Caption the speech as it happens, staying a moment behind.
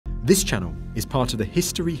This channel is part of the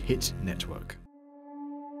History Hit network.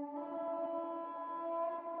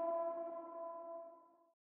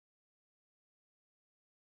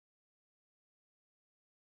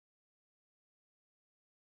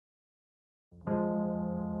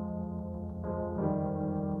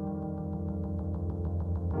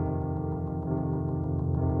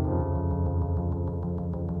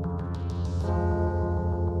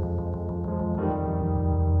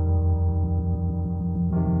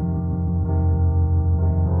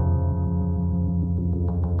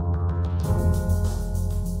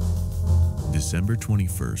 December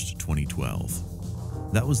 21st,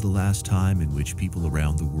 2012. That was the last time in which people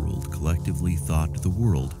around the world collectively thought the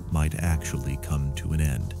world might actually come to an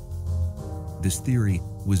end. This theory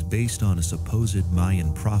was based on a supposed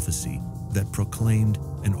Mayan prophecy that proclaimed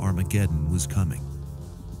an Armageddon was coming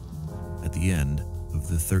at the end of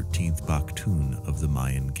the 13th Baqtun of the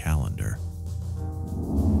Mayan calendar.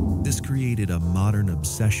 This created a modern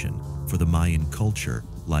obsession for the Mayan culture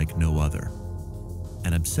like no other.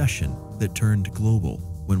 An obsession that turned global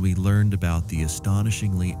when we learned about the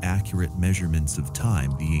astonishingly accurate measurements of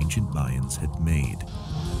time the ancient Mayans had made.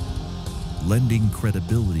 Lending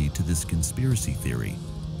credibility to this conspiracy theory,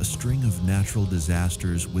 a string of natural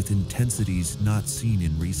disasters with intensities not seen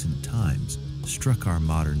in recent times struck our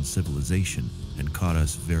modern civilization and caught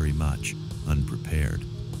us very much unprepared.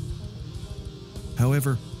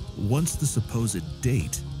 However, once the supposed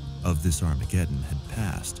date of this Armageddon had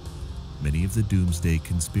passed, many of the doomsday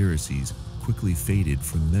conspiracies quickly faded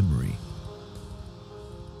from memory.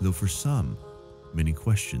 Though for some, many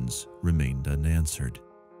questions remained unanswered.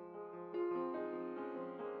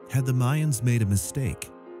 Had the Mayans made a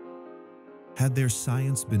mistake? Had their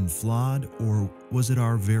science been flawed, or was it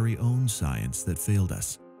our very own science that failed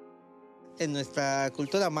us? En nuestra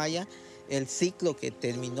cultura maya, el ciclo que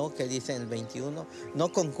terminó, que dice en el 21, no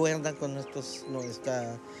concuerda con nuestro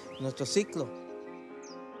ciclo.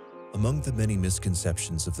 Among the many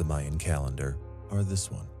misconceptions of the Mayan calendar are this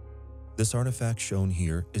one. This artifact shown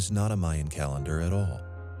here is not a Mayan calendar at all.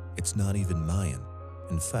 It's not even Mayan.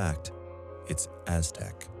 In fact, it's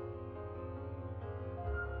Aztec.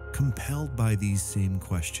 Compelled by these same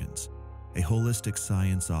questions, a holistic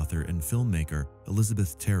science author and filmmaker,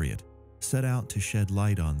 Elizabeth Terriot, set out to shed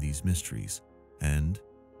light on these mysteries and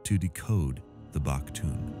to decode the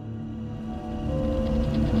Baqtun.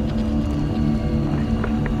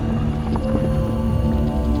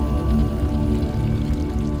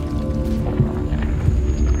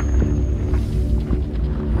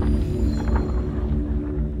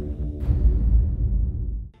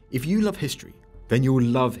 If you love history, then you'll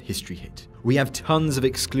love History Hit. We have tons of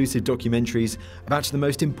exclusive documentaries about the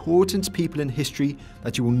most important people in history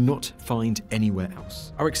that you will not find anywhere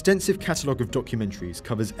else. Our extensive catalogue of documentaries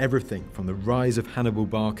covers everything from the rise of Hannibal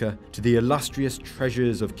Barca to the illustrious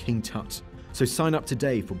treasures of King Tut. So sign up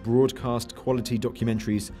today for broadcast quality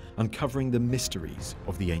documentaries uncovering the mysteries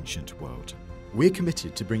of the ancient world. We're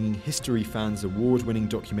committed to bringing history fans award-winning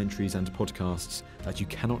documentaries and podcasts that you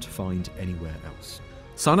cannot find anywhere else.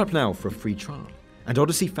 Sign up now for a free trial, and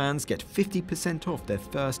Odyssey fans get 50% off their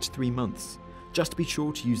first 3 months. Just be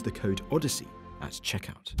sure to use the code Odyssey at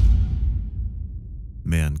checkout.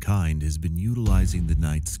 Mankind has been utilizing the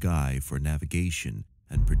night sky for navigation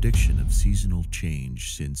and prediction of seasonal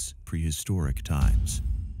change since prehistoric times.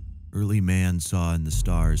 Early man saw in the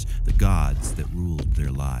stars the gods that ruled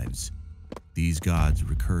their lives. These gods'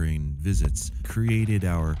 recurring visits created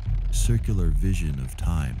our circular vision of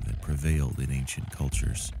time that prevailed in ancient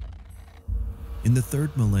cultures. In the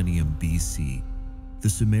 3rd millennium BC, the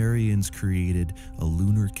Sumerians created a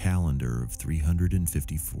lunar calendar of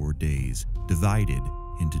 354 days, divided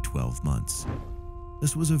into 12 months.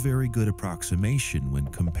 This was a very good approximation when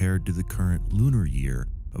compared to the current lunar year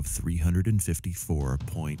of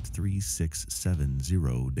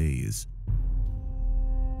 354.3670 days.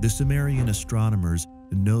 The Sumerian astronomers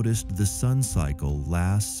noticed the sun cycle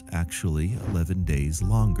lasts actually 11 days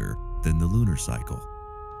longer than the lunar cycle.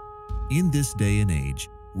 In this day and age,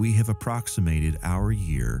 we have approximated our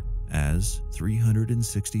year as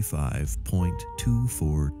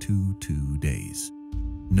 365.2422 days,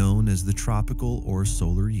 known as the tropical or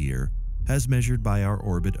solar year, as measured by our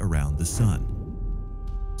orbit around the sun.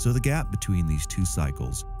 So the gap between these two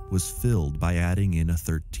cycles was filled by adding in a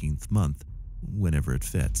 13th month whenever it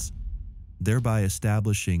fits, thereby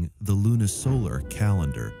establishing the lunisolar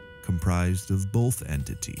calendar comprised of both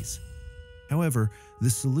entities. However, the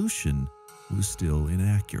solution was still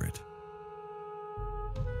inaccurate.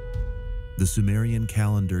 The Sumerian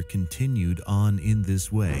calendar continued on in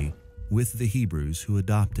this way, with the Hebrews who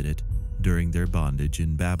adopted it during their bondage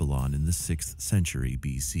in Babylon in the 6th century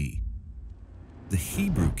BC. The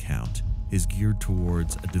Hebrew count is geared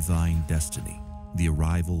towards a divine destiny, the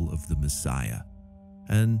arrival of the Messiah,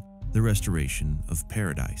 and the restoration of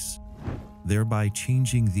paradise, thereby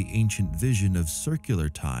changing the ancient vision of circular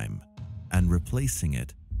time and replacing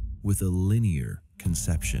it with a linear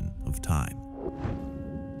conception of time.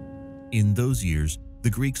 In those years, the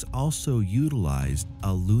Greeks also utilized a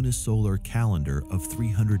lunisolar calendar of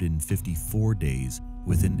 354 days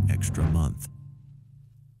with an extra month.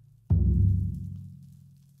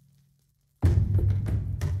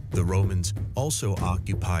 The Romans also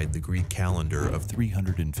occupied the Greek calendar of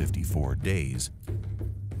 354 days.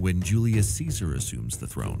 When Julius Caesar assumes the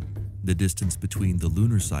throne, the distance between the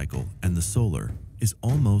lunar cycle and the solar is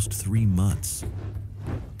almost 3 months.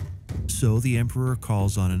 So the emperor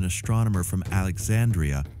calls on an astronomer from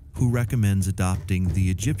Alexandria who recommends adopting the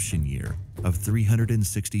Egyptian year of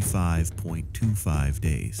 365.25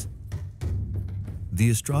 days. The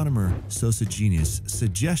astronomer Sosigenes'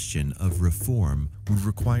 suggestion of reform would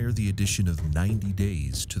require the addition of 90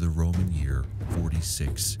 days to the Roman year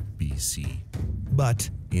 46 BC. But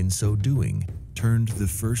in so doing, turned the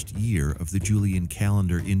first year of the Julian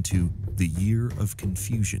calendar into the Year of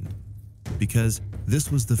Confusion, because this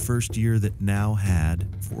was the first year that now had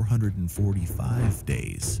 445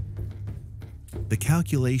 days. The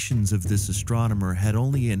calculations of this astronomer had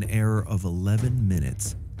only an error of 11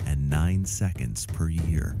 minutes and 9 seconds per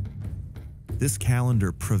year. This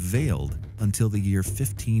calendar prevailed until the year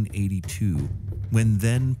 1582, when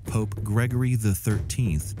then Pope Gregory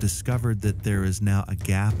XIII discovered that there is now a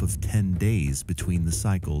gap of 10 days between the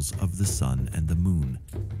cycles of the sun and the moon,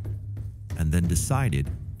 and then decided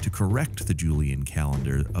to correct the Julian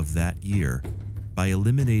calendar of that year by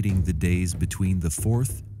eliminating the days between the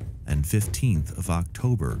 4th and 15th of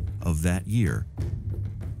October of that year.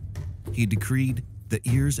 He decreed that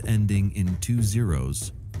years ending in 2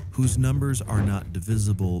 zeros, whose numbers are not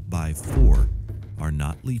divisible by 4, are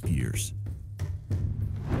not leap years.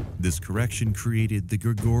 This correction created the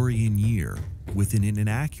Gregorian year with an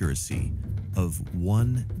inaccuracy of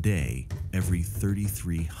 1 day every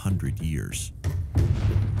 3,300 years.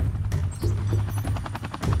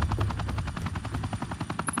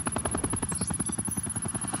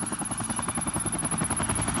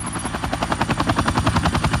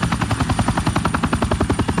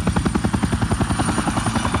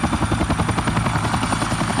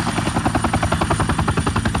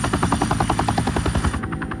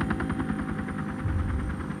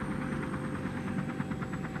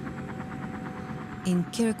 In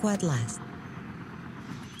Quirico at last.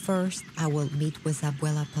 First, I will meet with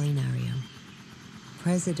Abuela Polinario,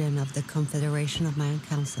 president of the Confederation of Mayan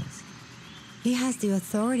Councils. He has the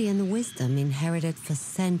authority and the wisdom inherited for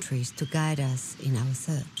centuries to guide us in our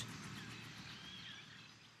search.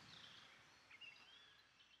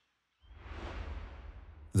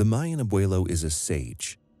 The Mayan abuelo is a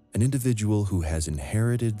sage, an individual who has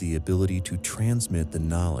inherited the ability to transmit the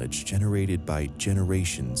knowledge generated by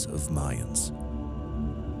generations of Mayans.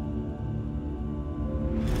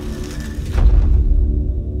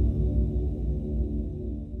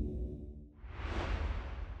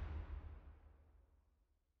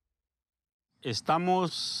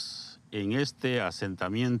 Estamos en este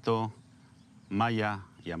asentamiento maya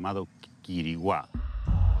llamado Quiriguá.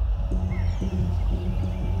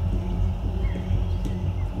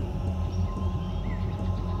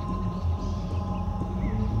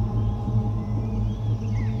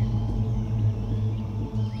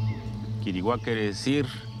 Quiriguá quiere decir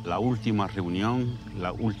la última reunión,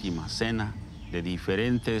 la última cena de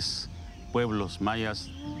diferentes pueblos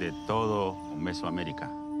mayas de todo Mesoamérica.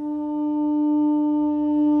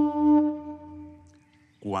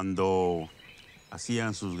 Cuando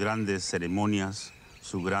hacían sus grandes ceremonias,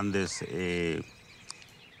 sus grandes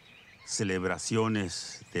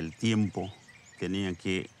celebraciones del tiempo, tenían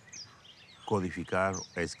que codificar,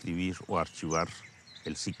 escribir o archivar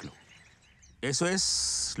el ciclo. Eso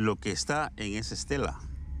es lo que está en esa estela.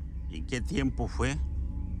 ¿En qué tiempo fue?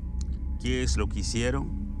 ¿Qué es lo que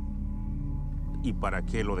hicieron? ¿Y para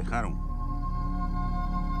qué lo dejaron?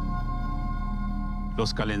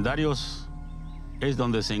 Los calendarios es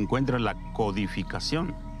donde se encuentra la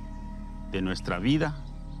codificación de nuestra vida,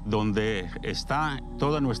 donde está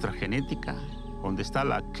toda nuestra genética, donde está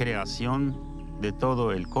la creación de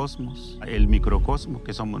todo el cosmos, el microcosmos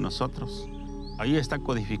que somos nosotros. Ahí está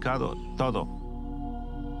codificado todo.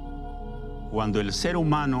 Cuando el ser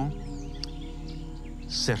humano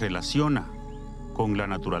se relaciona con la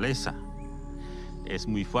naturaleza, es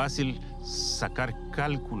muy fácil sacar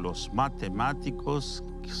cálculos matemáticos,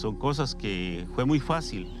 que son cosas que fue muy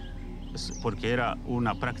fácil porque era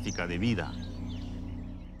una práctica de vida.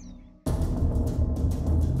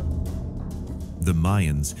 The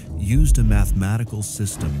Mayans used a mathematical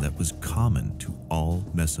system that was common to all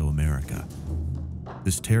Mesoamerica.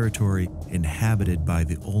 This territory inhabited by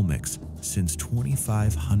the Olmecs since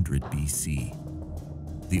 2500 BC.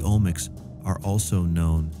 The Olmecs are also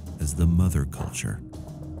known as the mother culture.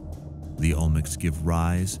 The Olmecs give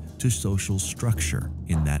rise to social structure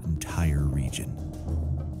in that entire region.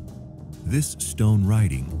 This stone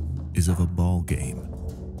writing is of a ball game.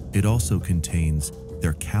 It also contains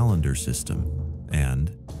their calendar system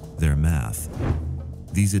and their math.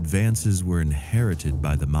 These advances were inherited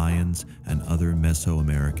by the Mayans and other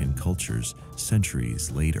Mesoamerican cultures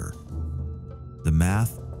centuries later. The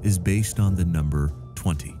math is based on the number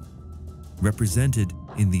 20. Represented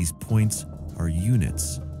in these points are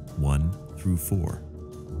units, 1 through 4.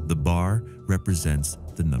 The bar represents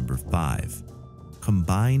the number 5.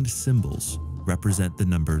 Combined symbols represent the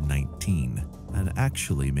number 19 and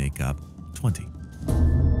actually make up 20.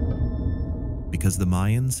 Because the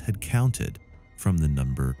Mayans had counted from the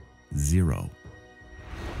number 0.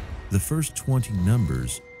 The first 20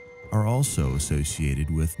 numbers are also associated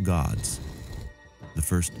with gods. The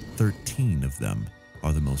first 13 of them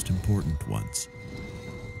are the most important ones.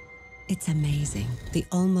 It's amazing, the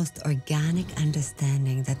almost organic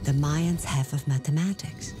understanding that the Mayans have of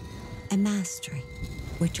mathematics, a mastery,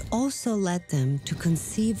 which also led them to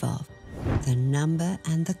conceive of the number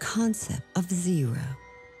and the concept of 0,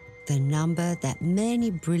 the number that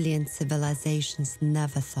many brilliant civilizations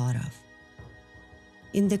never thought of.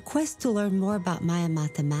 In the quest to learn more about Mayan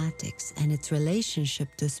mathematics and its relationship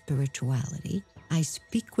to spirituality, I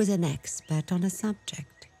speak with an expert on the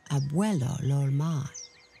subject, Abuelo Lolmai.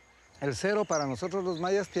 El cero para nosotros los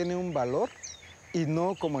mayas tiene un valor y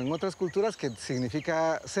no como en otras culturas que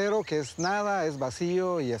significa cero, que es nada, es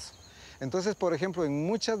vacío y eso. Entonces, por ejemplo, en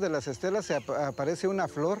muchas de las estelas se aparece una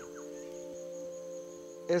flor.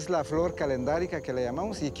 Es la flor calendárica que le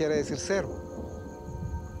llamamos y quiere decir cero.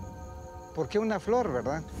 ¿Por qué una flor,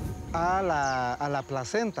 verdad? A la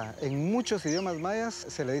placenta, en muchos idiomas mayas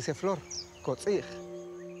se le dice flor, kotzij.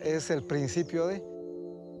 Es el principio de.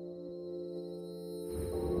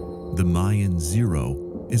 The Mayan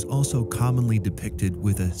 0 is also commonly depicted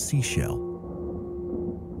with a seashell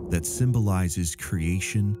that symbolizes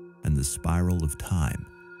creation and the spiral of time,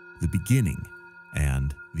 the beginning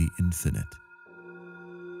and the infinite.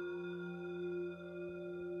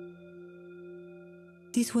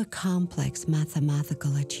 These were complex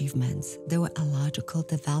mathematical achievements. They were a logical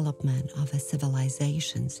development of a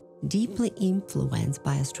civilizations deeply influenced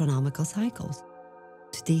by astronomical cycles.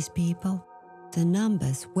 To these people, the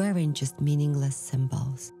numbers weren't just meaningless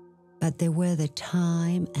symbols, but they were the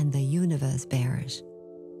time and the universe bearers,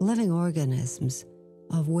 living organisms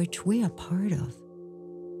of which we are part of.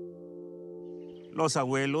 Los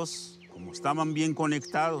abuelos, como estaban bien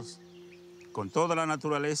conectados con toda la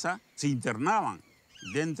naturaleza, se internaban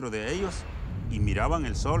dentro de ellos y miraban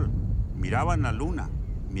el sol, miraban la luna,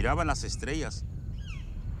 miraban las estrellas.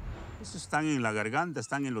 Eso están en la garganta,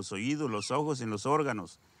 están en los oídos, los ojos, en los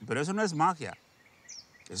órganos. Pero eso no es magia,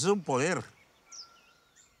 eso es un poder.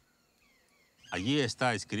 Allí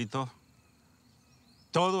está escrito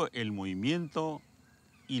todo el movimiento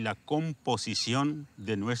y la composición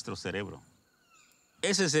de nuestro cerebro.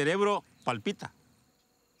 Ese cerebro palpita.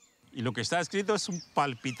 Y lo que está escrito son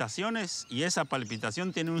palpitaciones y esa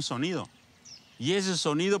palpitación tiene un sonido. Y ese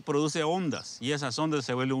sonido produce ondas y esas ondas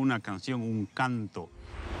se vuelven una canción, un canto.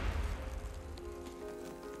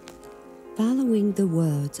 Following the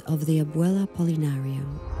words of the Abuela Apolinario,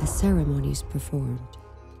 a ceremony is performed.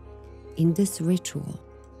 In this ritual,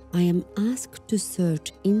 I am asked to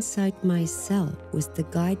search inside myself with the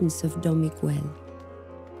guidance of Don Miguel,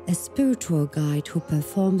 a spiritual guide who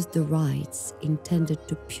performs the rites intended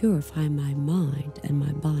to purify my mind and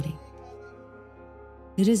my body.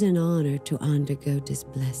 It is an honor to undergo this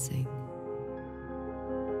blessing.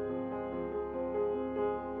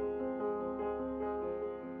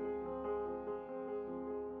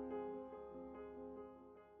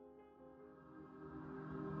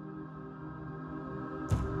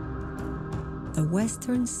 The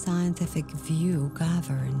Western scientific view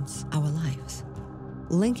governs our lives,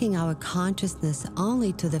 linking our consciousness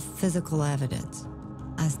only to the physical evidence,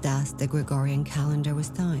 as does the Gregorian calendar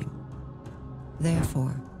with time.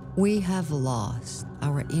 Therefore, we have lost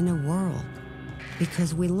our inner world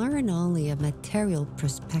because we learn only a material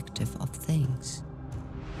perspective of things.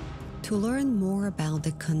 To learn more about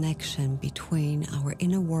the connection between our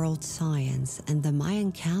inner world science and the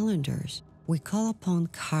Mayan calendars, we call upon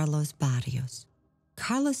Carlos Barrios.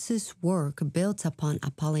 Carlos's work built upon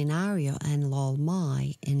Apolinario and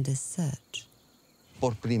Lolmai in this search.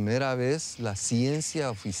 Por primera vez, la ciencia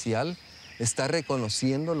oficial está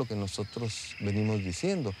reconociendo lo que nosotros venimos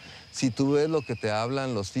diciendo. Si tú ves lo que te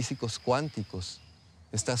hablan los físicos cuánticos,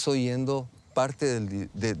 estás oyendo parte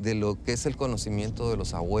de lo que es el conocimiento de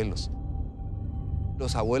los abuelos.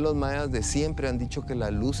 Los abuelos mayas de siempre han dicho que la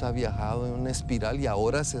luz ha viajado en una espiral y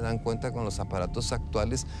ahora se dan cuenta con los aparatos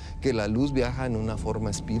actuales que la luz viaja en una forma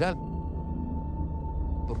espiral.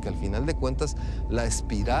 Porque al final de cuentas, la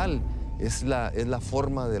espiral es la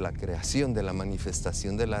forma de la creación, de la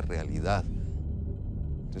manifestación de la realidad.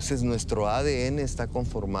 Entonces, nuestro ADN está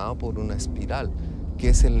conformado por una espiral, que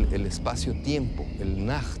es el espacio-tiempo, el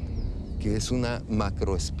Nacht, que es una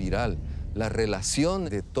macroespiral, la relación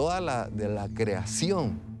de toda la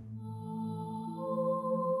creación.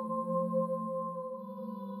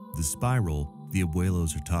 The spiral the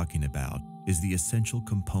abuelos are talking about is the essential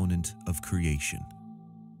component of creation,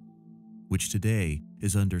 which today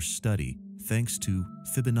is under study thanks to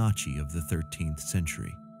Fibonacci of the 13th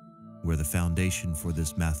century, where the foundation for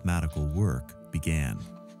this mathematical work began.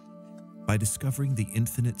 By discovering the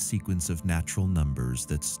infinite sequence of natural numbers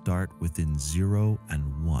that start within 0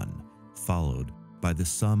 and 1, followed by the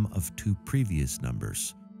sum of two previous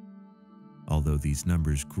numbers. Although these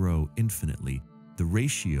numbers grow infinitely, the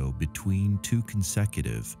ratio between two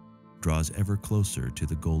consecutive draws ever closer to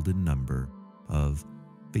the golden number of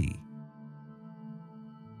phi.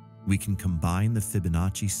 We can combine the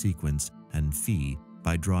Fibonacci sequence and phi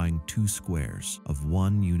by drawing two squares of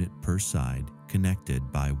 1 unit per side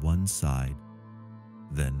connected by one side,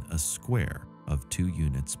 then a square of 2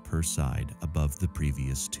 units per side above the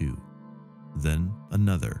previous two, then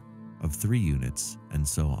another of 3 units, and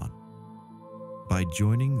so on. By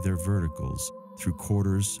joining their verticals through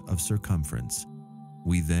quarters of circumference,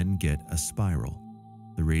 we then get a spiral.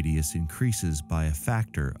 The radius increases by a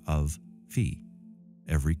factor of phi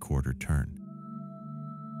every quarter turn.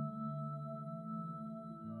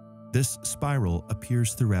 This spiral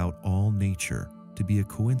appears throughout all nature to be a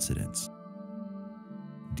coincidence.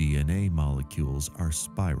 DNA molecules are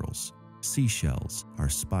spirals, seashells are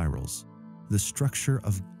spirals, the structure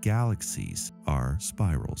of galaxies are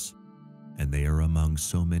spirals, and they are among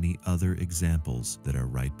so many other examples that are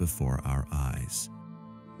right before our eyes.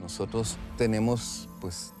 Nosotros tenemos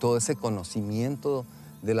pues todo ese conocimiento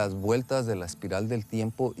de las vueltas de la espiral del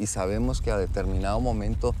tiempo y sabemos que a determinado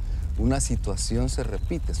momento una situación se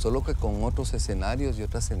repite, solo que con otros escenarios y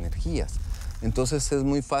otras energías. Entonces es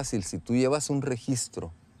muy fácil, si tú llevas un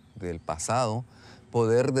registro del pasado,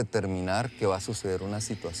 poder determinar que va a suceder una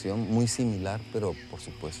situación muy similar, pero por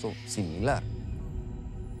supuesto similar.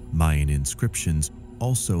 Mayan inscriptions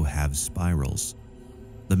also have spirals.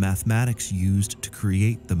 The mathematics used to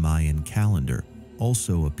create the Mayan calendar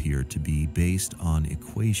also appear to be based on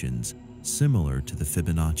equations similar to the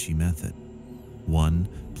Fibonacci method. 1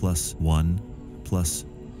 plus 1 plus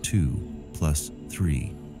 2 plus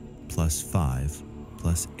 3 plus 5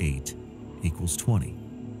 plus 8 equals 20,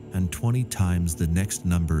 and 20 times the next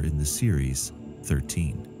number in the series,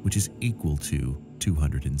 13, which is equal to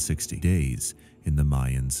 260 days in the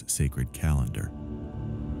Mayans' sacred calendar.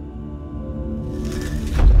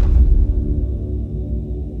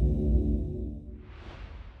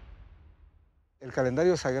 El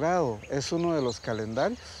calendario sagrado es uno de los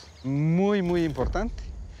calendarios muy importante,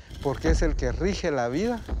 porque es el que rige la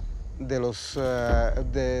vida de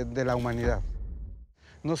la humanidad.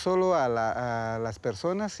 No solo a las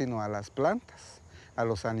personas, sino a las plantas, a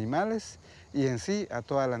los animales y en sí a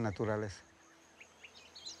toda la naturaleza.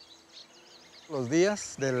 Los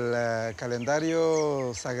días del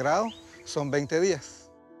calendario sagrado son 20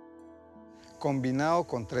 días, combinado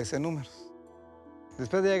con 13 números.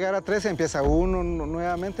 Después de llegar a 13 empieza 1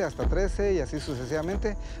 nuevamente hasta 13 y así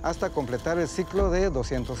sucesivamente hasta completar el ciclo de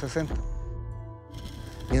 260.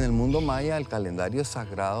 Y en el mundo maya el calendario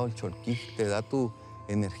sagrado, el Cholquij, te da tu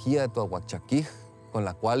energía de tu ahuachaquij, con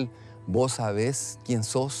la cual vos sabés quién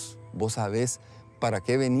sos, vos sabés para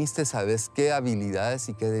qué veniste, sabés qué habilidades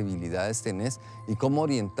y qué debilidades tenés y cómo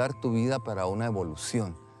orientar tu vida para una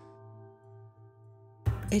evolución.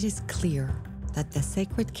 It is clear that the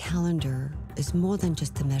sacred calendar is more than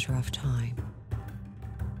just a measure of time.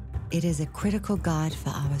 It is a critical guide for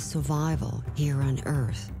our survival here on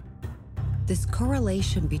Earth. This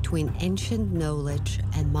correlation between ancient knowledge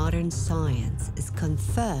and modern science is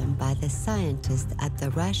confirmed by the scientists at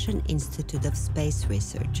the Russian Institute of Space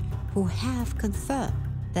Research, who have confirmed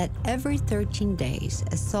that every 13 days,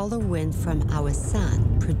 a solar wind from our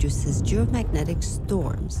sun produces geomagnetic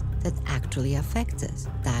storms that actually affect us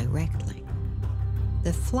directly.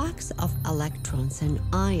 The flux of electrons and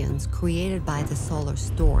ions created by the solar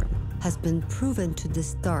storm has been proven to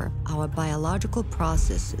disturb our biological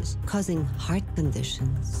processes, causing heart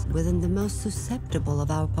conditions within the most susceptible of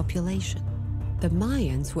our population. The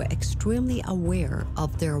Mayans were extremely aware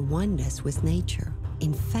of their oneness with nature.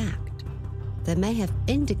 In fact, they may have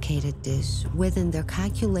indicated this within their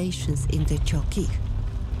calculations in the Choquij,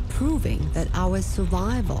 proving that our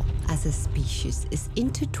survival as a species is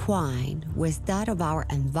intertwined with that of our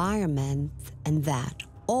environment and that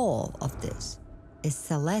all of this is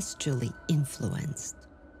celestially influenced.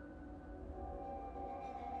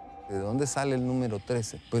 ¿De dónde sale el número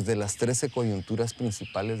 13? Pues de las 13 coyunturas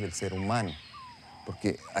principales del ser humano.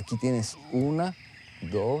 Porque aquí tienes 1,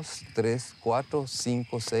 2, 3, 4,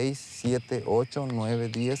 5, 6, 7, 8, 9,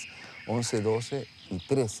 10, 11, 12 y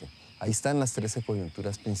 13. Ahí están las 13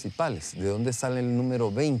 coyunturas principales. ¿De dónde sale el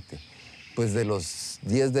número 20? Pues de los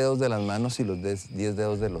 10 dedos de las manos y los 10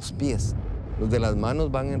 dedos de los pies. Los de las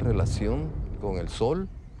manos van en relación con el sol,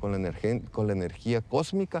 con la energía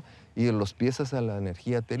cósmica, y de los pies hacia la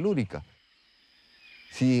energía telúrica.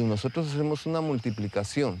 Si nosotros hacemos una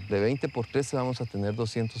multiplicación de 20 por 13, vamos a tener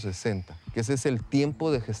 260, que ese es el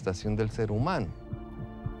tiempo de gestación del ser humano.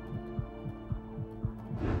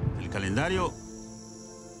 El calendario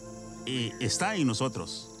está en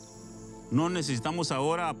nosotros. No necesitamos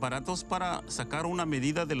ahora aparatos para sacar una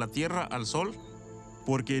medida de la Tierra al Sol,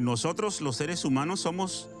 porque nosotros, los seres humanos,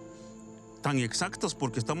 somos tan exactos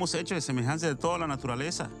porque estamos hechos de semejanza de toda la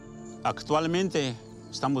naturaleza. Actualmente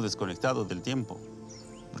estamos desconectados del tiempo,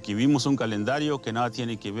 porque vivimos un calendario que nada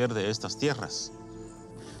tiene que ver de estas tierras.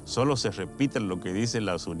 Solo se repite lo que dicen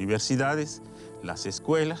las universidades, las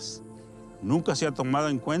escuelas. Nunca se ha tomado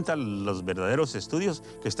en cuenta los verdaderos estudios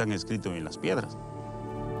que están escritos en las piedras.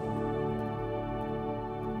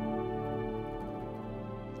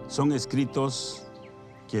 Son escritos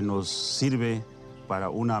que nos sirven para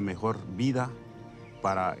una mejor vida,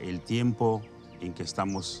 para el tiempo en que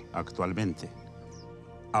estamos actualmente.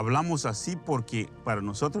 Hablamos así porque para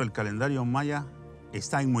nosotros el calendario maya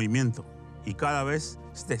está en movimiento y cada vez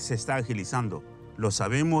se está agilizando. Lo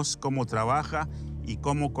sabemos cómo trabaja y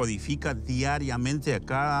cómo codifica diariamente a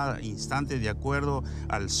cada instante de acuerdo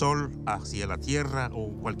al Sol, hacia la Tierra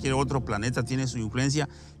o cualquier otro planeta tiene su influencia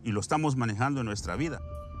y lo estamos manejando en nuestra vida.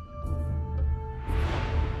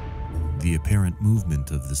 The apparent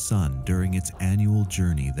movement of the sun during its annual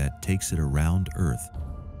journey that takes it around Earth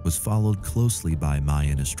was followed closely by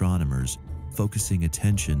Mayan astronomers, focusing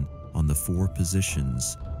attention on the 4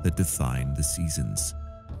 positions that define the seasons.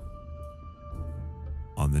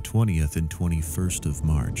 On the 20th and 21st of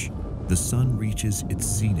March, the sun reaches its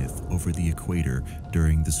zenith over the equator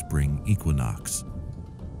during the spring equinox.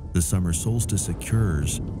 The summer solstice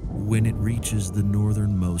occurs when it reaches the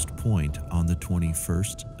northernmost point on the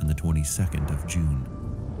 21st and the 22nd of June.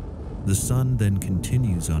 The sun then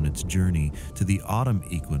continues on its journey to the autumn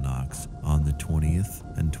equinox on the 20th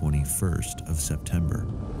and 21st of September,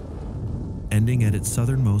 ending at its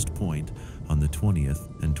southernmost point on the 20th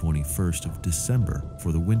and 21st of December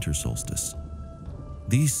for the winter solstice.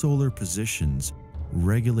 These solar positions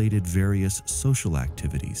regulated various social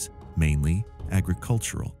activities, mainly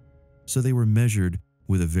agricultural, so they were measured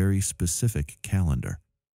with a very specific calendar.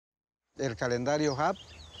 El calendario HAB,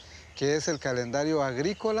 que es el calendario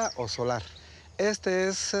agrícola o solar. Este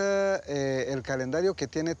es el calendario que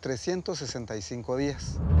tiene 365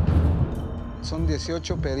 días. Son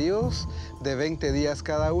 18 periodos de 20 días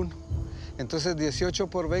cada uno. Entonces 18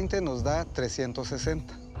 por 20 nos da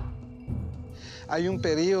 360. Hay un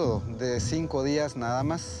periodo de 5 días nada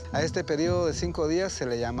más. A este periodo de 5 días se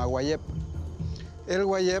le llama Wayeb. El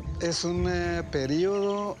Wayeb es un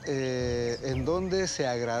periodo en donde se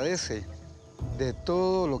agradece de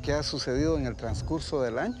todo lo que ha sucedido en el transcurso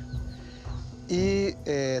del año. Y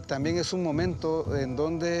también es un momento en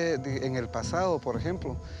donde, en el pasado, por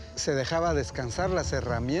ejemplo, se dejaba descansar las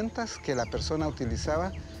herramientas que la persona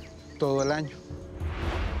utilizaba todo el año.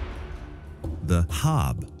 The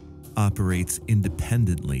Hab operates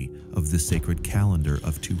independently of the sacred calendar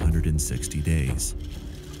of 260 days.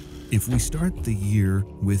 If we start the year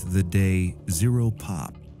with the day 0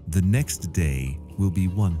 pop, the next day will be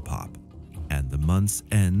 1 pop, and the month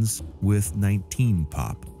ends with 19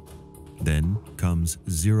 pop. Then comes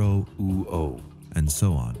 0 Uo, and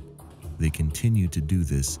so on. They continue to do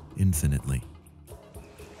this infinitely.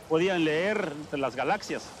 Podían leer las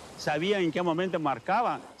galaxias, sabían en qué momento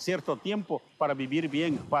marcaba cierto tiempo para vivir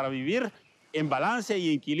bien, para vivir en balance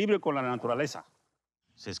y equilibrio con la naturaleza.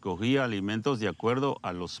 Se escogía alimentos de acuerdo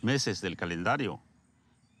a los meses del calendario.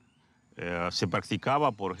 Se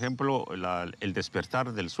practicaba, por ejemplo, el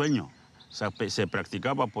despertar del sueño. Se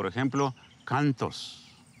practicaba, por ejemplo, cantos,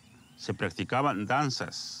 se practicaban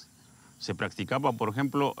danzas, se practicaba, por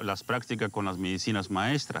ejemplo, las prácticas con las medicinas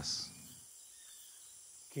maestras.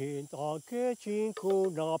 And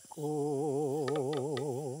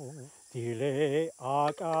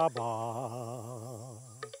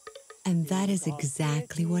that is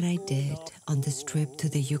exactly what I did on this trip to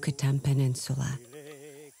the Yucatan Peninsula.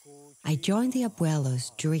 I joined the abuelos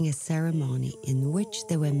during a ceremony in which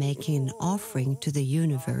they were making an offering to the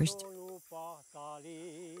universe.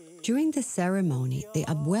 During the ceremony, the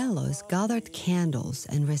abuelos gathered candles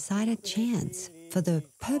and recited chants for the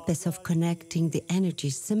purpose of connecting the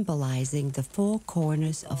energies symbolizing the four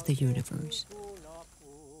corners of the universe.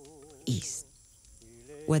 East,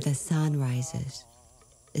 where the sun rises,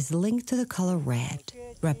 is linked to the color red,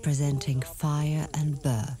 representing fire and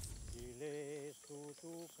birth.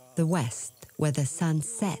 The west, where the sun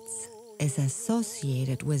sets, is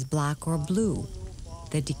associated with black or blue,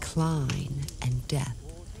 the decline and death.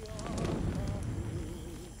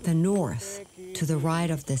 The north, to the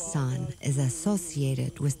right of the sun, is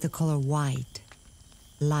associated with the color white,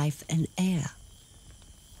 life and air.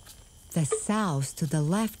 The south, to the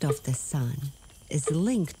left of the sun, is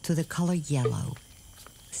linked to the color yellow,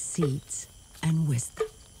 seeds and wisdom.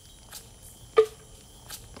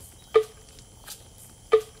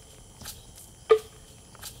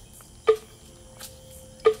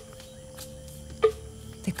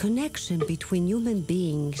 The connection between human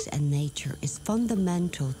beings and nature is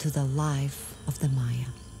fundamental to the life of the Maya.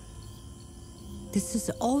 This is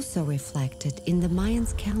also reflected in the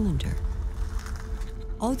Mayans' calendar.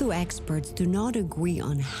 Although experts do not agree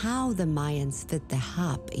on how the Mayans fit the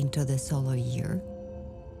hap into the solar year,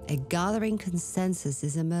 a gathering consensus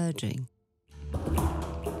is emerging.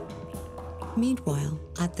 Meanwhile,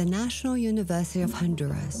 at the National University of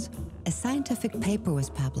Honduras, a scientific paper was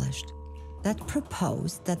published that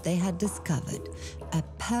proposed that they had discovered a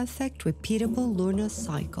perfect repeatable lunar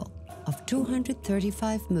cycle of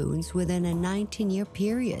 235 moons within a 19-year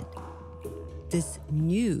period. This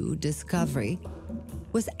new discovery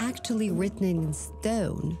was actually written in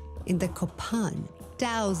stone in the Copan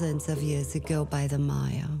thousands of years ago by the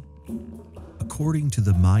Maya. According to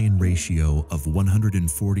the Mayan ratio of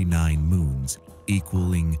 149 moons,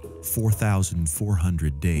 equaling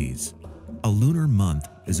 4,400 days, a lunar month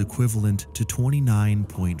is equivalent to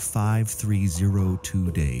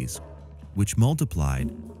 29.5302 days, which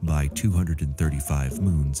multiplied by 235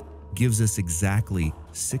 moons gives us exactly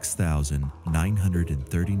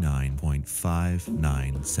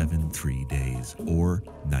 6,939.5973 days, or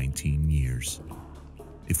 19 years.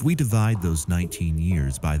 If we divide those 19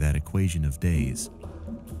 years by that equation of days,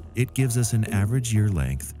 it gives us an average year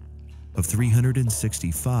length of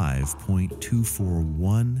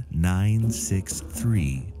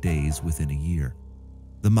 365.241963 days within a year.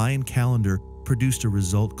 The Mayan calendar produced a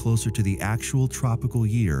result closer to the actual tropical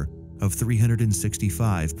year of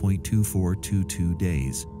 365.2422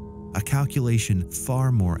 days, a calculation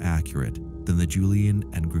far more accurate than the Julian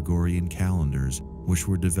and Gregorian calendars, which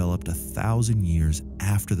were developed 1,000 years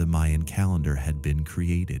after the Mayan calendar had been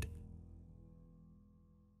created.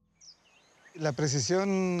 La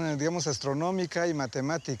precisión, digamos, astronómica y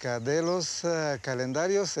matemática de los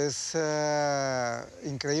calendarios es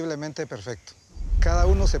increíblemente perfecto. Cada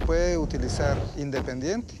uno se puede utilizar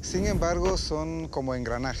independiente, sin embargo, son como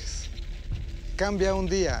engranajes. Cambia un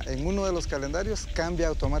día en uno de los calendarios, cambia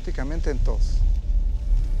automáticamente en todos.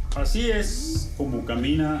 Así es como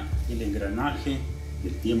camina el engranaje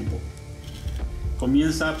del tiempo.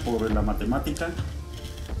 Comienza por la matemática,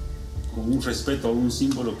 con un respeto a un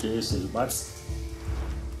símbolo que es el Baqtun,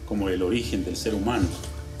 como el origen del ser humano.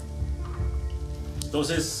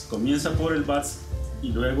 Entonces comienza por el Baqtun y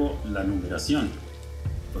luego la numeración.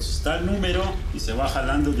 Entonces está el número y se va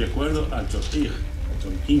jalando de acuerdo al Chotig, al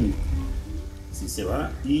Chonquín. Así se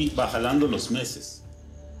va y va jalando los meses.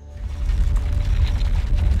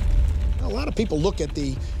 A lot of people look at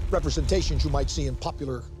the representations you might see in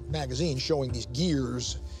popular magazines showing these gear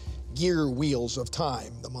wheels of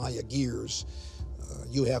time, the Maya gears.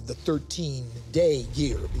 You have the 13-day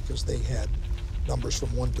gear because they had numbers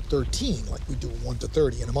from 1 to 13, like we do 1 to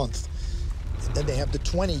 30 in a month. And then they have the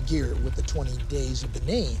 20 gear with the 20 days of the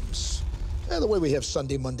names. The way we have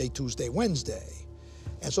Sunday, Monday, Tuesday, Wednesday.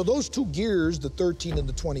 And so those two gears, the 13 and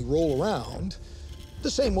the 20, roll around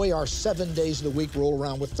the same way our 7 days of the week roll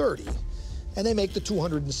around with 30. And they make the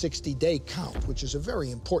 260-day count, which is a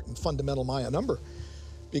very important fundamental Maya number,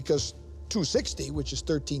 because 260, which is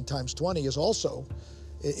 13 times 20, is also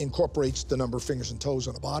incorporates the number of fingers and toes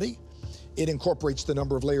on a body. It incorporates the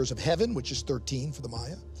number of layers of heaven, which is 13 for the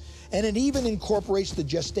Maya. And it even incorporates the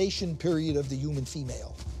gestation period of the human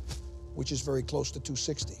female, which is very close to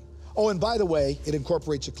 260. Oh, and by the way, it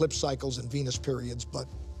incorporates eclipse cycles and Venus periods, but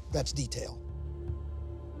that's detail.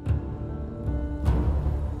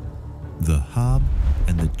 The Hab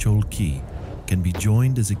and the Cholki can be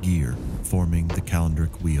joined as a gear, forming the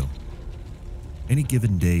calendric wheel. Any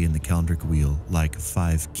given day in the calendric wheel, like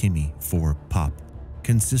 5 kimi for Pop,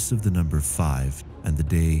 consists of the number 5 and the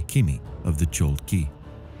day kimi of the Cholki,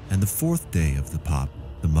 and the 4th day of the Pop,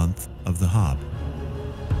 the month of the Hab.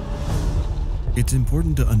 It's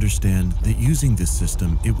important to understand that using this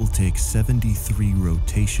system, it will take 73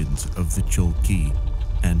 rotations of the Cholki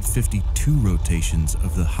and 52 rotations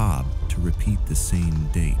of the Hab to repeat the same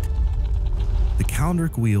date. The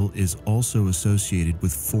calendric wheel is also associated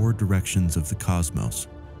with 4 directions of the cosmos,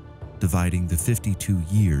 dividing the 52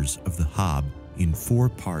 years of the Hab in 4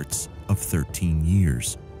 parts of 13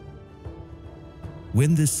 years.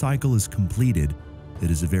 When this cycle is completed, it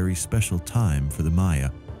is a very special time for the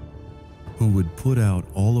Maya, who would put out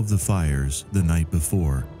all of the fires the night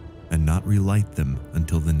before and not relight them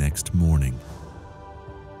until the next morning.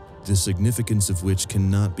 The significance of which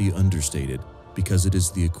cannot be understated, because it is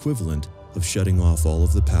the equivalent of shutting off all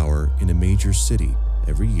of the power in a major city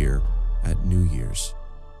every year at New Year's.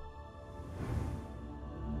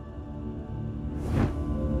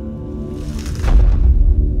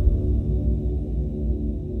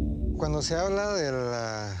 Cuando se habla del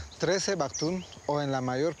 13 Baqtun, o en la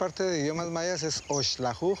mayor parte de idiomas mayas es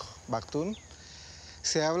Oxlajuj Baqtun,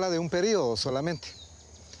 se habla de un periodo solamente.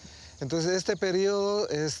 Entonces este periodo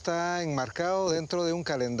está enmarcado dentro de un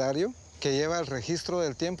calendario que lleva el registro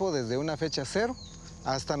del tiempo desde una fecha 0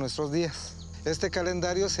 hasta nuestros días. Este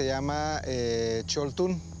calendario se llama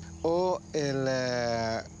Choltun, o el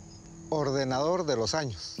ordenador de los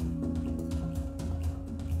años.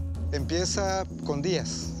 Empieza con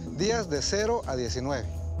días de 0 a 19.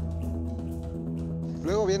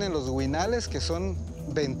 Luego vienen los winales, que son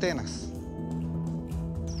ventenas.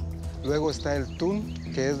 Luego está el tun,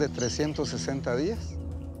 que es de 360 días.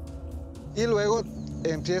 Y luego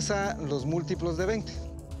empiezan los múltiplos de 20.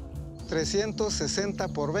 360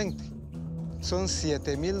 por 20 son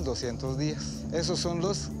 7,200 días. Esos son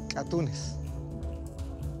los atunes.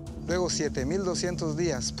 Luego 7,200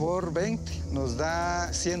 días por 20 nos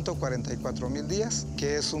da 144,000 días,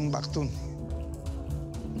 que es un Baqtun.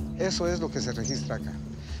 Eso es lo que se registra acá.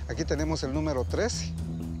 Aquí tenemos el número 13.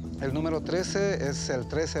 El número 13 es el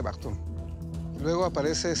 13 Baqtun. Luego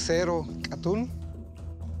aparece 0 Atun,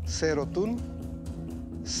 0 Tun,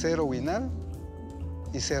 0 Winal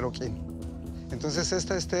y 0 Kin. Entonces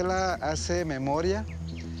esta estela hace memoria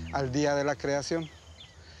al día de la creación.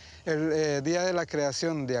 El día de la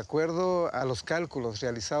creación, de acuerdo a los cálculos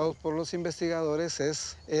realizados por los investigadores,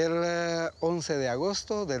 es el 11 de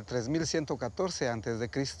agosto del 3114 a.C.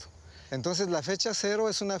 Entonces la fecha 0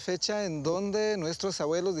 es una fecha en donde nuestros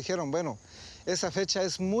abuelos dijeron, bueno, esa fecha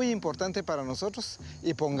es muy importante para nosotros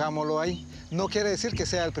y pongámoslo ahí. No quiere decir que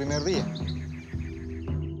sea el primer día.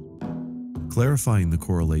 Clarifying the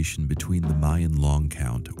correlation between the Mayan long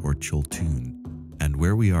count, or Choltun, and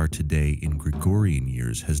where we are today in Gregorian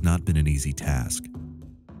years has not been an easy task.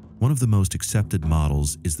 One of the most accepted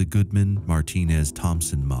models is the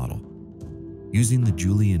Goodman-Martinez-Thompson model. Using the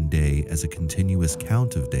Julian day as a continuous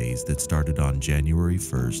count of days that started on January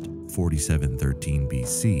 1st, 4713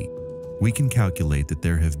 BC, we can calculate that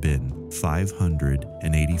there have been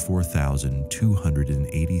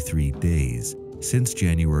 584,283 days since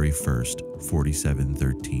January 1st,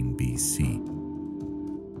 4713 BC.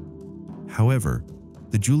 However,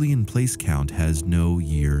 the Julian place count has no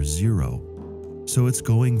year 0, so it's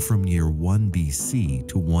going from year 1 BC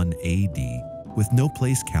to 1 AD with no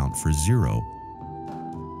place count for 0.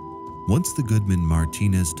 Once the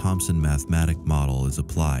Goodman-Martinez-Thompson mathematic model is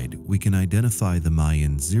applied, we can identify the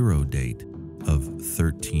Mayan 0 date of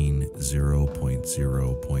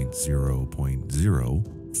 13:0.0.0.0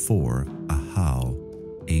 for Ahau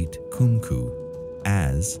 8 Kumku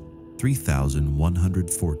as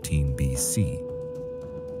 3114 BC.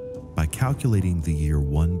 By calculating the year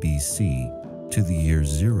 1 BC to the year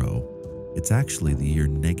 0, it's actually the year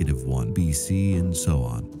 -1 BC and so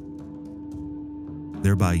on.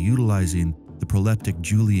 Thereby utilizing the proleptic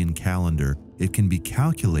Julian calendar, it can be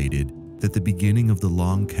calculated that the beginning of the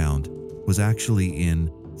long count was actually in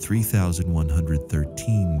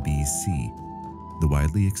 3113 BC, the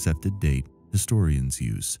widely accepted date historians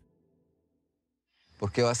use. ¿Por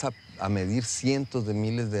qué vas a medir cientos de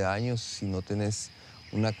miles de años si no tenés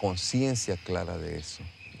una conciencia clara de eso?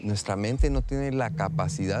 Nuestra mente no tiene la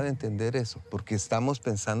capacidad de entender eso, porque estamos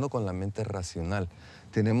pensando con la mente racional.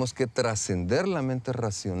 Tenemos que trascender la mente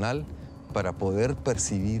racional para poder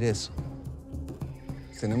percibir eso.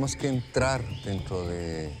 Tenemos que entrar dentro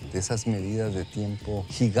de esas medidas de tiempo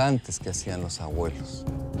gigantes que hacían los abuelos.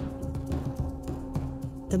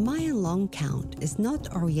 The Mayan long count is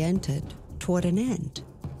not oriented toward an end.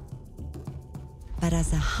 But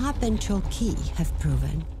as a hub and key have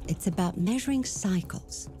proven, it's about measuring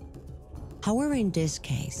cycles. However, in this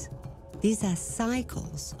case, these are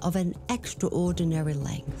cycles of an extraordinary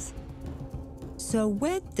length. So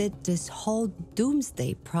where did this whole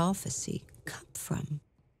doomsday prophecy come from?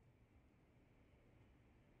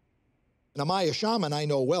 An Maya shaman I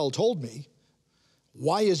know well told me,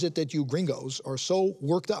 why is it that you gringos are so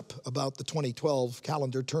worked up about the 2012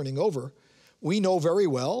 calendar turning over? We know very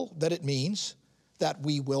well that it means that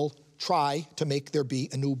we will try to make there be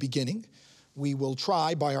a new beginning. We will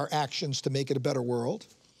try by our actions to make it a better world.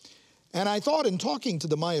 And I thought in talking to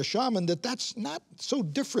the Maya shaman that that's not so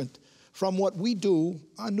different from what we do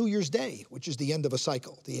on New Year's Day, which is the end of a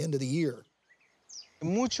cycle, the end of the year.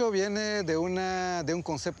 Mucho viene de un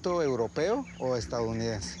concepto europeo o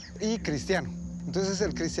estadounidense y cristiano. Entonces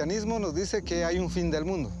el cristianismo nos dice que hay un fin del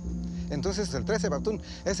mundo. Entonces el 13 Baqtun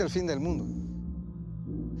es el fin del mundo.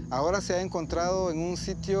 Ahora se ha encontrado en un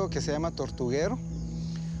sitio que se llama Tortuguero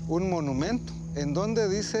un monumento en donde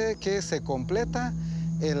dice que se completa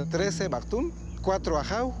el 13 Baqtun, 4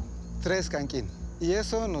 Ajau, 3 Canquín. Y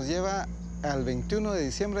eso nos lleva al 21 de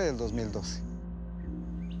diciembre del 2012.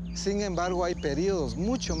 Sin embargo, hay periodos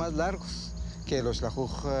mucho más largos que los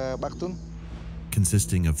Baqtun.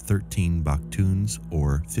 Consisting of 13 Baqtuns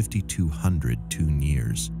or 5,200 tune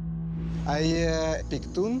years. Hay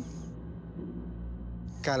Pictun,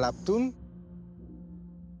 Calaptun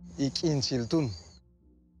y Quinchiltun.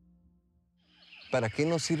 ¿Para qué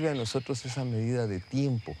nos sirve a nosotros esa medida de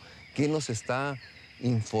tiempo? ¿Qué nos está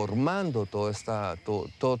informando todo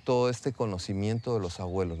este conocimiento de los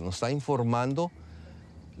abuelos? Nos está informando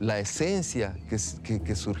la esencia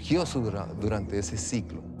que surgió durante ese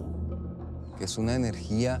ciclo, que es una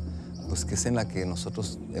energía pues, que es en la que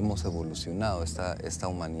nosotros hemos evolucionado, esta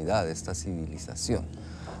humanidad, esta civilización.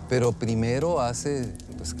 Pero primero, hace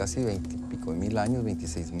pues, casi 20 y pico mil años,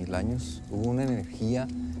 26,000 años, hubo una energía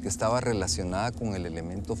que estaba relacionada con el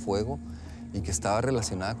elemento fuego y que estaba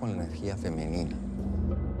relacionada con la energía femenina.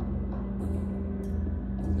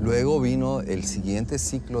 Luego vino el siguiente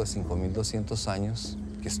ciclo de 5,200 años,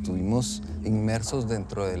 que estuvimos inmersos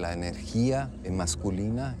dentro de la energía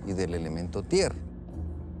masculina y del elemento tierra.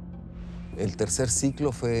 El tercer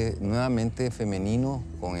ciclo fue nuevamente femenino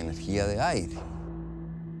con energía de aire.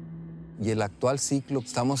 Y el actual ciclo,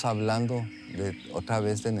 estamos hablando otra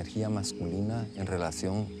vez de energía masculina en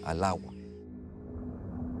relación al agua.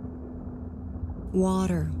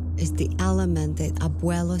 Water is the element that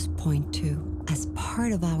abuelos point to as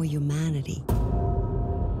part of our humanity.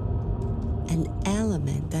 An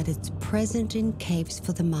element that is present in caves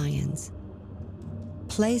for the Mayans,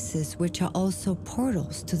 places which are also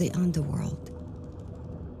portals to the underworld.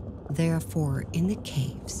 Therefore, in the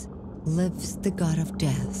caves lives the god of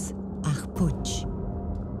death, Ahpuch,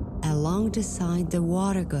 alongside the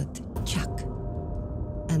water god, Chak,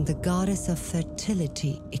 and the goddess of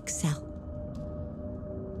fertility, Ixchel.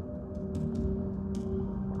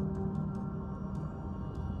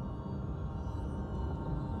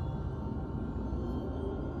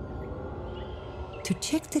 To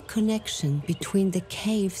check the connection between the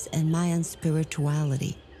caves and Mayan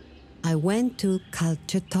spirituality, I went to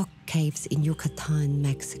Calchetoc Caves in Yucatan,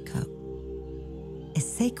 Mexico, a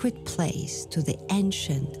sacred place to the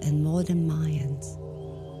ancient and modern Mayans.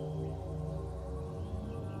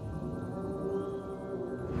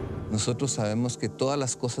 Nosotros sabemos que todas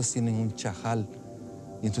las cosas tienen un chajal,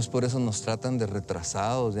 y entonces por eso nos tratan de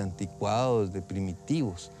retrasados, de anticuados, de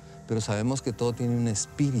primitivos. Pero sabemos que todo tiene un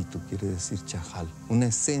espíritu, quiere decir chajal, una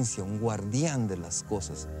esencia, un guardián de las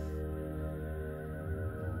cosas.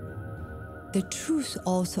 The truth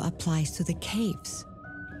also applies to the caves.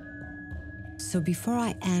 So before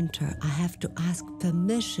I enter, I have to ask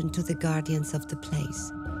permission to the guardians of the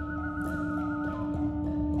place.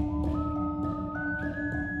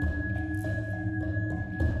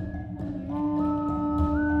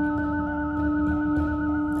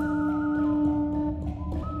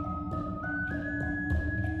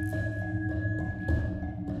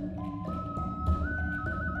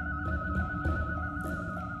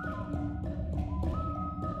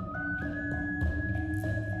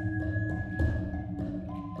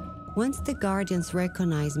 Once the guardians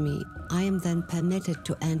recognize me, I am then permitted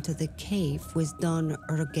to enter the cave with Don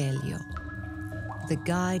Rogelio, the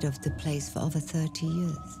guide of the place for over 30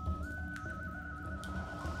 years.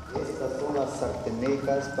 Estas son las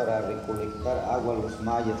sartenejas para recolectar agua los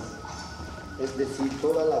mayas. Es decir,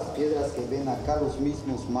 todas las piedras que ven acá, los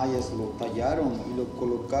mismos mayas lo tallaron y lo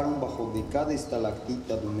colocaron bajo de cada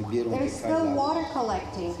estalactita donde vieron There's que cae still el agua. water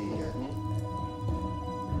collecting Sí. here.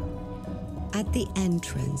 At the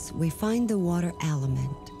entrance, we find the water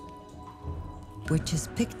element, which is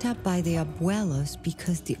picked up by the abuelos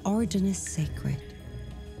because the origin is sacred.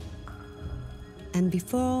 And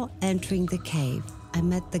before entering the cave, I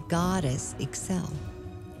met the goddess Ixchel.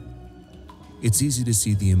 It's easy to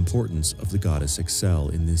see the importance of the goddess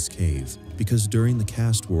Ixchel in this cave, because during the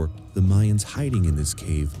caste war, the Mayans hiding in this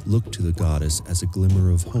cave looked to the goddess as a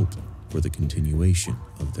glimmer of hope for the continuation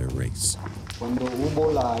of their race. Cuando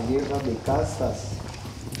hubo la guerra de castas,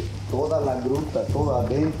 toda la gruta, todo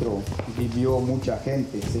adentro, vivió mucha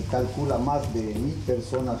gente. Se calcula más de 1000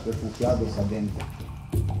 personas refugiados adentro.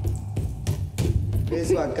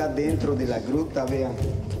 Eso acá dentro de la gruta, vean.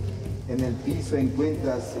 En el piso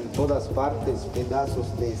encuentras en todas partes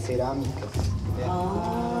pedazos de cerámicas.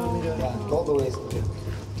 Vean todo esto.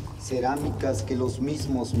 Cerámicas que los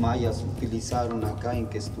mismos mayas utilizaron acá en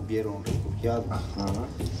que estuvieron refugiados.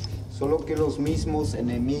 Solo que los mismos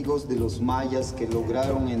enemigos de los mayas que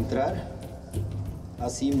lograron entrar,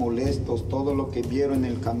 así molestos, todo lo que vieron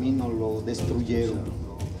en el camino lo destruyeron,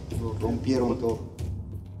 lo rompieron todo.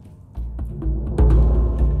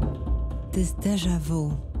 This déjà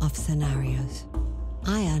vu of scenarios,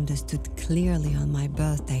 I understood clearly on my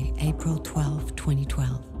birthday, April 12,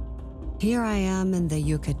 2012. Here I am in the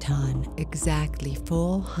Yucatan, exactly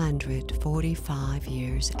 445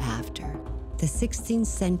 years after. The 16th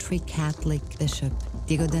century Catholic bishop,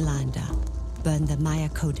 Diego de Landa, burned the Maya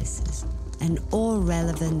codices and all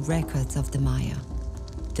relevant records of the Maya.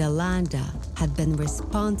 De Landa had been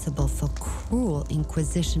responsible for cruel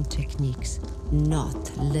Inquisition techniques,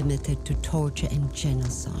 not limited to torture and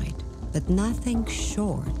genocide, but nothing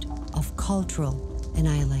short of cultural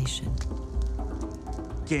annihilation.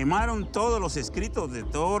 Quemaron todos los escritos de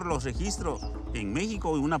todos los registros en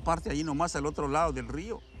México y una parte allí nomás al otro lado del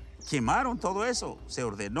río. Quemaron todo eso, se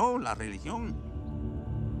ordenó la religión.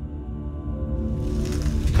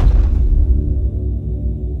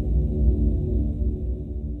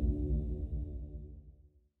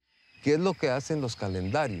 ¿Qué es lo que hacen los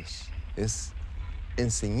calendarios? Es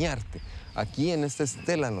enseñarte. Aquí en esta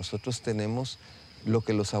estela nosotros tenemos lo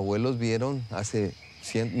que los abuelos vieron hace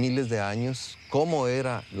miles de años, cómo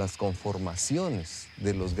eran las conformaciones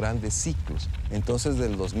de los grandes ciclos. Entonces,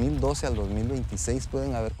 del 2012 al 2026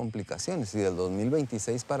 pueden haber complicaciones y del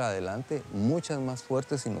 2026 para adelante muchas más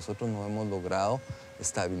fuertes si nosotros no hemos logrado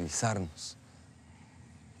estabilizarnos.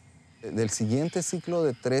 Del siguiente ciclo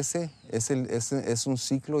de 13 es un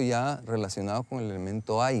ciclo ya relacionado con el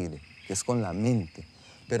elemento aire, que es con la mente,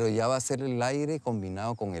 pero ya va a ser el aire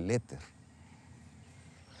combinado con el éter.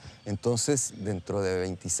 Entonces, dentro de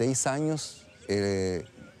 26 años,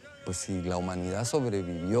 pues si la humanidad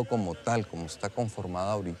sobrevivió como tal, como está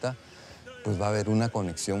conformada ahorita, pues va a haber una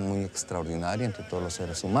conexión muy extraordinaria entre todos los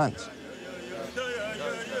seres humanos.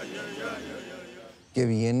 Que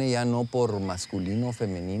viene ya no por masculino o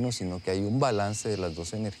femenino, sino que hay un balance de las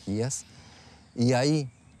dos energías y hay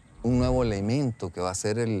un nuevo elemento que va a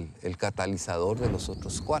ser el catalizador de los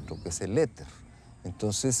otros cuatro, que es el éter.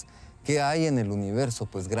 Entonces, ¿qué hay en el universo?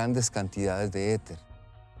 Pues grandes cantidades de éter.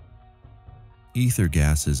 Ether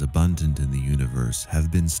gases abundant in the universe have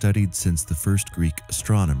been studied since the first Greek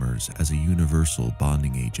astronomers as a universal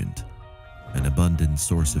bonding agent, an abundant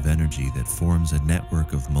source of energy that forms a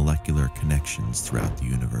network of molecular connections throughout the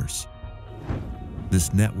universe.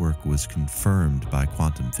 This network was confirmed by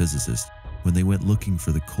quantum physicists when they went looking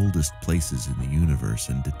for the coldest places in the universe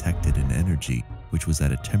and detected an energy which was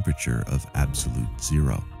at a temperature of absolute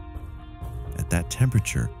zero. At that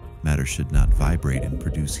temperature, matter should not vibrate and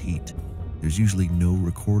produce heat. There's usually no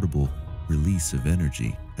recordable release of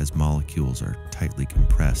energy as molecules are tightly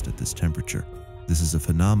compressed at this temperature. This is a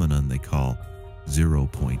phenomenon they call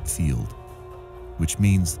zero-point field, which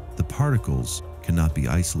means the particles cannot be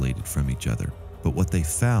isolated from each other. But what they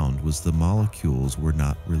found was the molecules were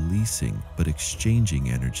not releasing, but exchanging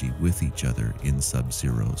energy with each other in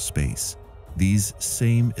sub-zero space. These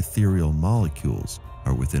same ethereal molecules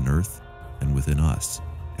are within Earth and within us.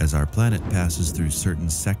 As our planet passes through certain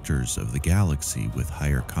sectors of the galaxy with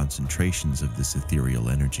higher concentrations of this ethereal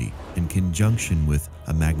energy, in conjunction with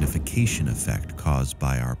a magnification effect caused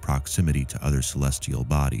by our proximity to other celestial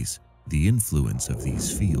bodies, the influence of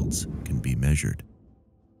these fields can be measured.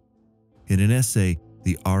 In an essay,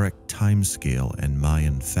 The Auric Timescale and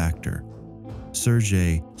Mayan Factor,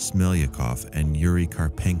 Sergei Smelyakov and Yuri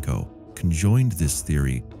Karpenko conjoined this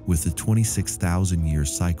theory with the 26,000-year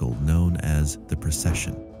cycle known as the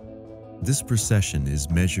precession. This precession is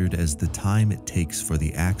measured as the time it takes for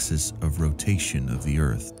the axis of rotation of the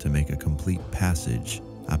Earth to make a complete passage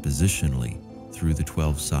oppositionally through the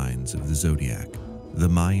 12 signs of the zodiac, the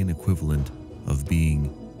Mayan equivalent of being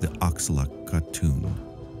the Baqtun.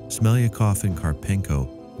 Smelyakov and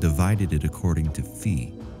Karpenko divided it according to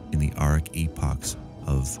Phi in the Arc epochs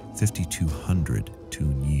of 5,200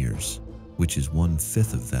 Tun years, which is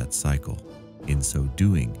 1/5 of that cycle. In so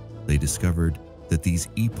doing, they discovered that these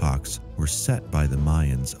epochs were set by the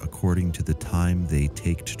Mayans according to the time they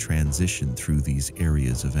take to transition through these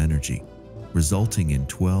areas of energy, resulting in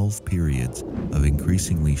 12 periods of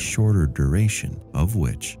increasingly shorter duration, of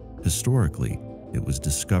which, historically, it was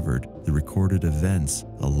discovered the recorded events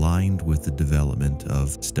aligned with the development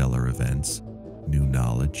of stellar events, new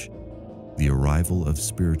knowledge, the arrival of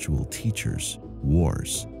spiritual teachers,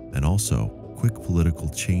 wars, and also quick political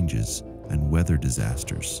changes and weather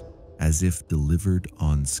disasters, as if delivered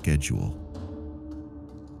on schedule.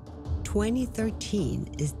 2013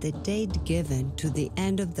 is the date given to the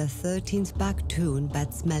end of the 13th Baqtun by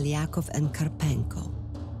Smelyakov and Karpenko,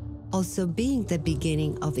 also being the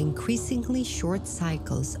beginning of increasingly short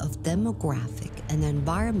cycles of demographic and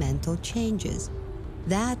environmental changes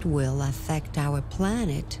that will affect our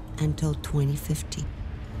planet until 2050.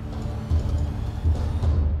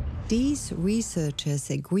 These researchers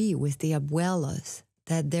agree with the abuelos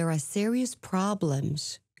that there are serious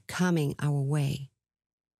problems coming our way.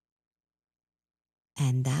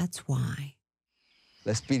 And that's why.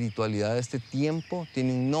 La espiritualidad de este tiempo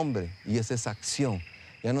tiene un nombre y esa es acción.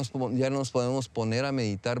 Ya nos podemos poner a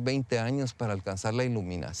meditar 20 años para alcanzar la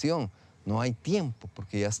iluminación. No hay tiempo,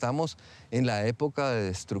 porque ya estamos en la época de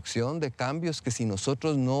destrucción, de cambios, que si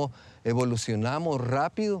nosotros no evolucionamos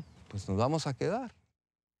rápido, pues nos vamos a quedar.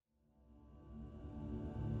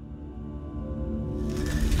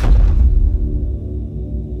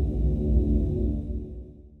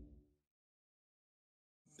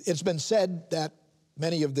 It's been said that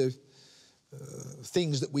many of the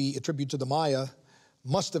things that we attribute to the Maya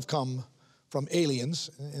must have come from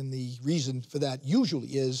aliens, and the reason for that usually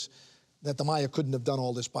is that the Maya couldn't have done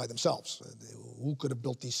all this by themselves. Who could have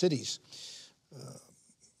built these cities?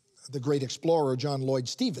 The great explorer John Lloyd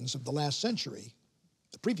Stevens of the last century,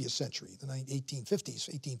 the previous century, the 1850s,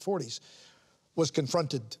 1840s, was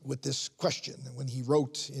confronted with this question when he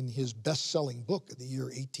wrote in his best-selling book of the year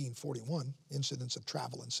 1841, Incidents of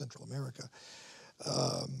Travel in Central America,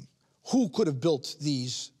 who could have built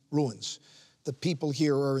these ruins? The people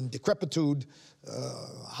here are in decrepitude.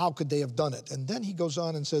 How could they have done it? And then he goes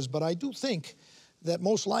on and says, but I do think that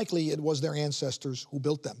most likely it was their ancestors who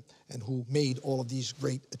built them and who made all of these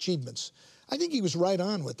great achievements. I think he was right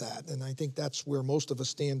on with that, and I think that's where most of us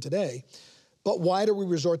stand today. But why do we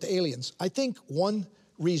resort to aliens? I think one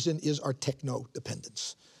reason is our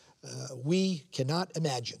techno-dependence. We cannot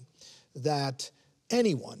imagine that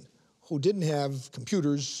anyone who didn't have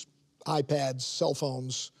computers, iPads, cell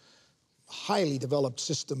phones, highly developed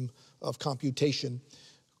system of computation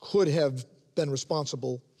could have been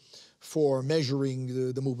responsible for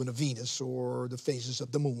measuring the movement of Venus or the phases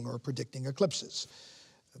of the moon or predicting eclipses.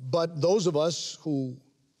 But those of us who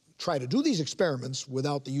try to do these experiments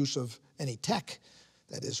without the use of any tech,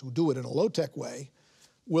 that is, who do it in a low-tech way,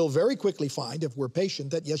 will very quickly find, if we're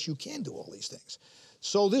patient, that yes, you can do all these things.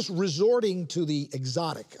 So this resorting to the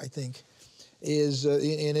exotic, I think, is,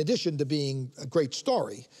 in addition to being a great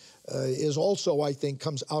story, is also, I think,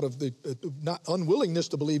 comes out of the not unwillingness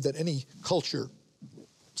to believe that any culture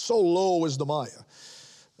so low as the Maya,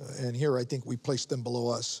 and here I think we placed them below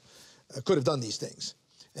us, could have done these things.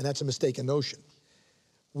 And that's a mistaken notion.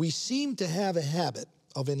 We seem to have a habit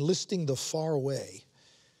of enlisting the far away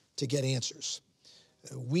to get answers.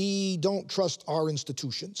 We don't trust our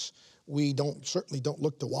institutions. We certainly don't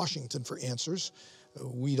look to Washington for answers.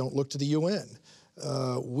 We don't look to the UN.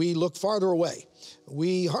 We look farther away.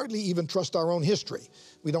 We hardly even trust our own history.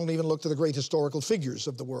 We don't even look to the great historical figures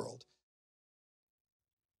of the world.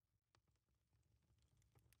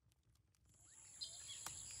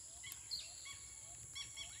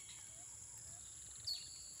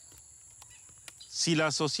 Si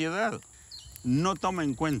la sociedad no toma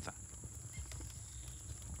en cuenta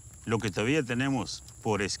lo que todavía tenemos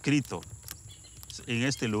por escrito en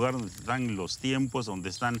este lugar donde están los tiempos, donde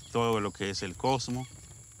están todo lo que es el cosmos,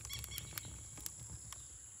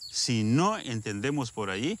 si no entendemos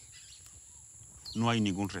por ahí, no hay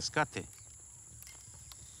ningún rescate.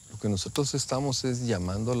 Lo que nosotros estamos es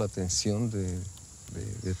llamando la atención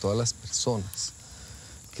de todas las personas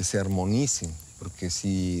que se armonicen, porque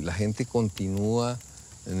si la gente continúa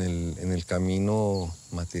en el camino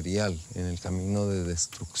material, en el camino de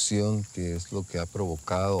destrucción, que es lo que ha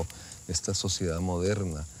provocado esta sociedad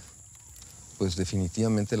moderna, pues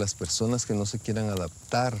definitivamente las personas que no se quieran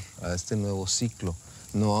adaptar a este nuevo ciclo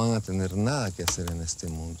no van a tener nada que hacer en este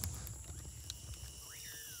mundo.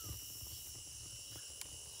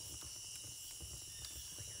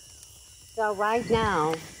 So right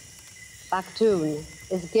now, Baqtun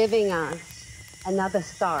is giving us another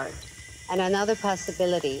start and another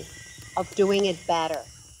possibility of doing it better.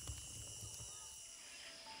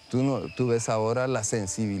 Tú ves ahora la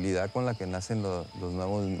sensibilidad con la que nacen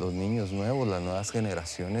los niños nuevos, las nuevas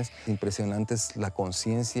generaciones. Impresionante es la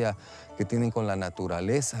conciencia que tienen con la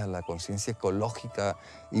naturaleza, la conciencia ecológica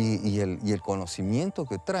y el conocimiento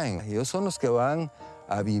que traen. Ellos son los que van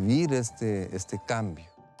a vivir este cambio.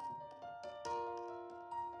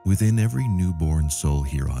 Within every newborn soul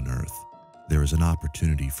here on Earth, there is an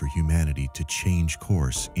opportunity for humanity to change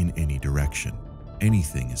course in any direction.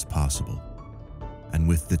 Anything is possible. And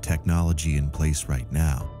with the technology in place right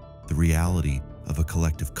now, the reality of a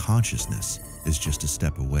collective consciousness is just a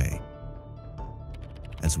step away.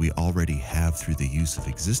 As we already have through the use of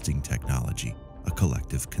existing technology, a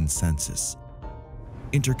collective consensus.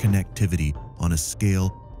 Interconnectivity on a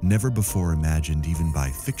scale never before imagined even by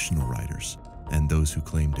fictional writers and those who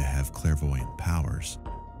claim to have clairvoyant powers.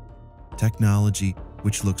 Technology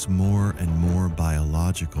which looks more and more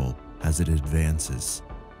biological as it advances,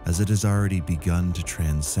 as it has already begun to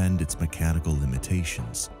transcend its mechanical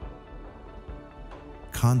limitations.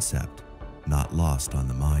 Concept not lost on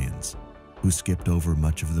the Mayans, who skipped over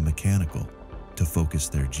much of the mechanical to focus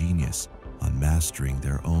their genius on mastering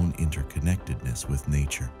their own interconnectedness with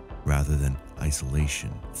nature rather than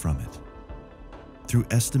isolation from it. Through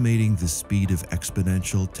estimating the speed of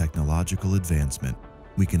exponential technological advancement,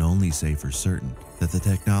 we can only say for certain that the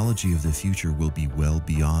technology of the future will be well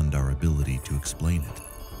beyond our ability to explain it.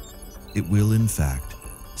 It will, in fact,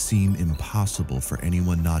 seem impossible for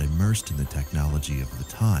anyone not immersed in the technology of the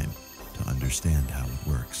time to understand how it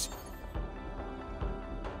works.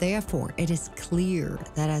 Therefore, it is clear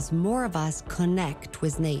that as more of us connect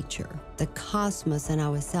with nature, the cosmos, and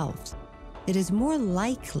ourselves, it is more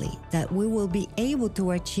likely that we will be able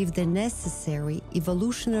to achieve the necessary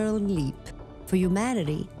evolutionary leap for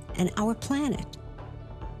humanity and our planet.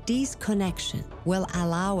 This connection will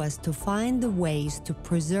allow us to find the ways to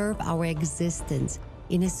preserve our existence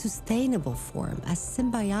in a sustainable form as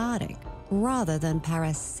symbiotic rather than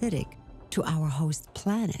parasitic to our host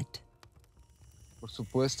planet. Por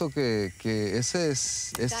supuesto que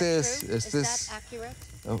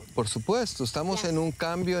por supuesto, estamos en un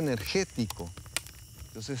cambio energético.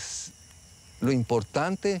 Entonces, lo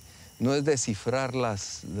importante no es descifrar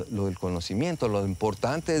lo del conocimiento, lo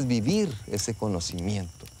importante es vivir ese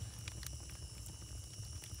conocimiento.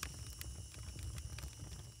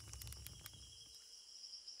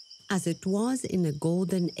 As it was in the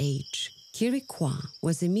Golden Age, Quiriquá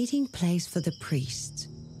was a meeting place for the priests,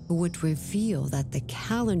 who would reveal that the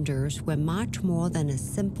calendars were much more than a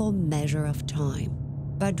simple measure of time,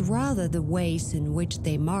 but rather the ways in which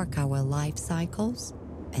they mark our life cycles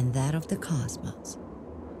and that of the cosmos.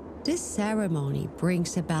 This ceremony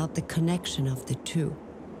brings about the connection of the two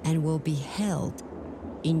and will be held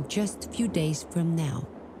in just a few days from now.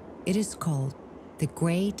 It is called the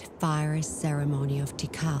Great Fire Ceremony of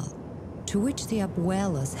Tikal, to which the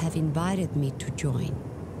abuelas have invited me to join.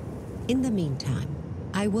 In the meantime,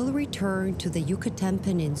 I will return to the Yucatan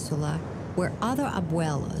Peninsula, where other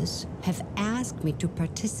abuelas have asked me to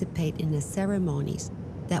participate in the ceremonies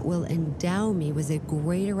that will endow me with a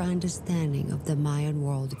greater understanding of the Mayan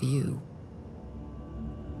worldview.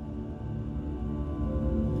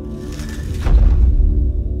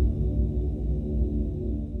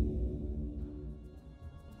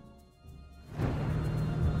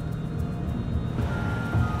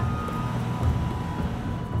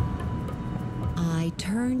 I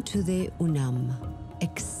turn to the UNAM,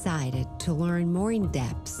 excited to learn more in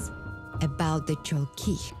depth about the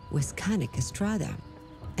Cholquí Huascanic Estrada,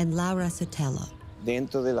 and Laura Sotelo.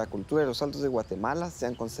 Dentro de la cultura de los Altos de Guatemala se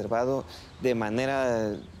han conservado de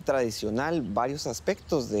manera tradicional varios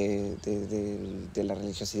aspectos de la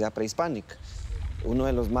religiosidad prehispánica. Uno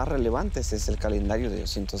de los más relevantes es el calendario de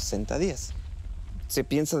 260 días. Se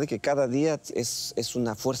piensa de que cada día es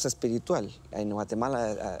una fuerza espiritual. En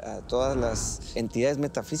Guatemala a todas las entidades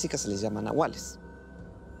metafísicas se les llama nahuales.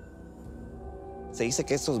 Se dice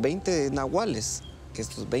que estos 20 nahuales, que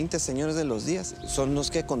estos 20 señores de los días, son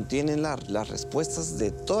los que contienen las respuestas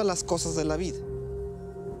de todas las cosas de la vida.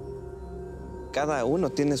 Cada uno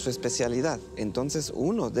tiene su especialidad, entonces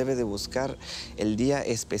uno debe de buscar el día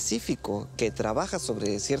específico que trabaja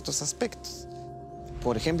sobre ciertos aspectos.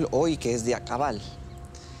 Por ejemplo, hoy que es día cabal,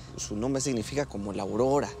 su nombre significa como la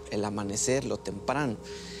aurora, el amanecer, lo temprano.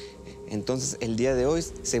 Entonces el día de hoy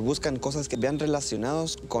se buscan cosas que vean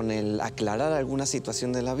relacionados con el aclarar alguna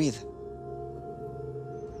situación de la vida.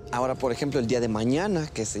 Ahora, por ejemplo, el día de mañana,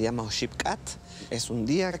 que se llama Oshipkat, es un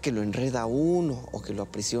día que lo enreda a uno o que lo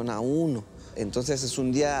aprisiona a uno. Entonces es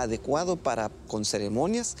un día adecuado para, con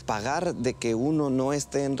ceremonias, pagar de que uno no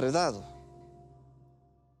esté enredado.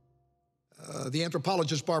 The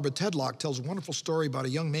anthropologist Barbara Tedlock tells a wonderful story about a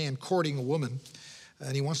young man courting a woman,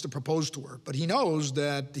 and he wants to propose to her. But he knows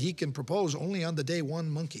that he can propose only on the day 1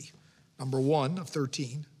 monkey, number 1 of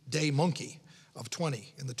 13, day monkey of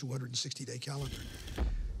 20 in the 260-day calendar.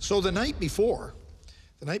 So the night before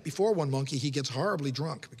 1 monkey, he gets horribly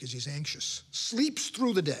drunk because he's anxious, sleeps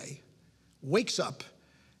through the day, wakes up,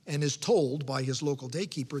 and is told by his local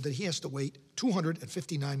daykeeper that he has to wait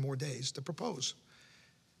 259 more days to propose.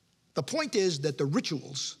 The point is that the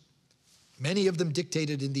rituals, many of them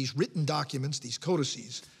dictated in these written documents, these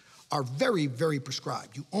codices, are very, very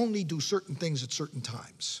prescribed. You only do certain things at certain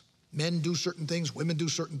times. Men do certain things, women do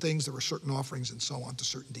certain things, there are certain offerings and so on to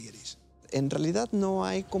certain deities. En realidad no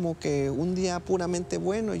hay como que un día puramente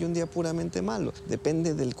bueno y un día puramente malo.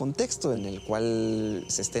 Depende del contexto en el cual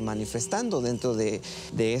se esté manifestando dentro de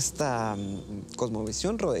esta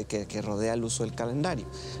cosmovisión que rodea el uso del calendario.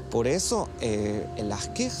 Por eso el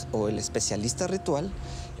ajkij o el especialista ritual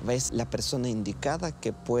es la persona indicada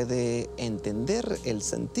que puede entender el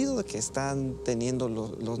sentido que están teniendo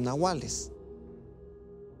los nahuales.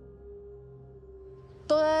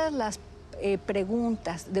 Todas las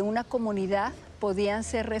preguntas de una comunidad podían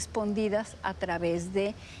ser respondidas a través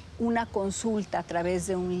de una consulta, a través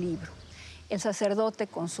de un libro. El sacerdote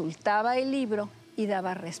consultaba el libro y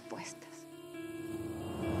daba respuestas.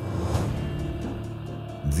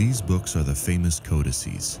 These books are the famous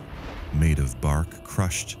codices, made of bark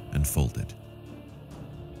crushed and folded,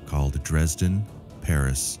 called Dresden,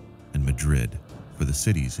 Paris, and Madrid for the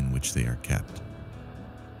cities in which they are kept.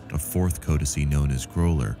 A fourth codice known as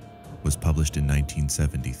Groller was published in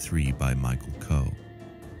 1973 by Michael Coe,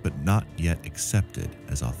 but not yet accepted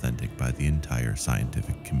as authentic by the entire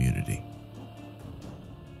scientific community.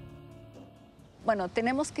 Bueno,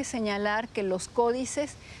 tenemos que señalar que los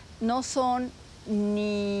códices no son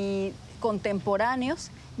ni contemporáneos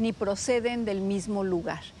ni proceden del mismo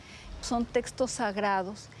lugar. Son textos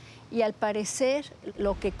sagrados y al parecer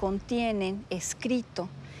lo que contienen escrito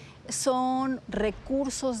son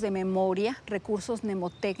recursos de memoria, recursos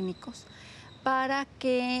mnemotécnicos, para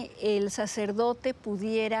que el sacerdote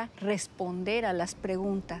pudiera responder a las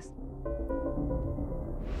preguntas.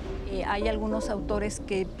 Hay algunos autores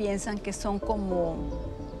que piensan que son como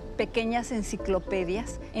pequeñas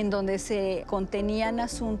enciclopedias en donde se contenían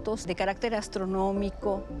asuntos de carácter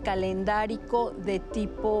astronómico, calendárico de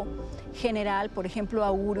tipo general, por ejemplo,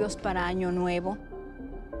 augurios para Año Nuevo,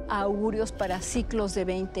 augurios para ciclos de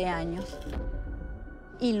 20 años.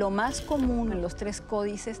 Y lo más común en los tres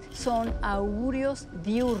códices son augurios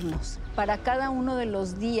diurnos para cada uno de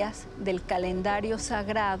los días del calendario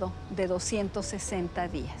sagrado de 260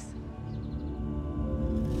 días.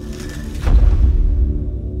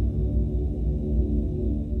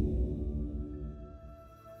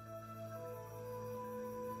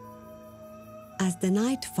 As the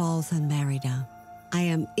night falls on Merida, I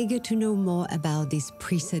am eager to know more about these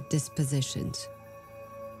preset dispositions.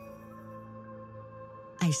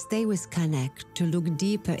 I stay with Kanek to look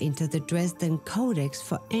deeper into the Dresden Codex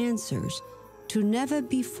for answers to never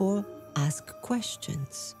before asked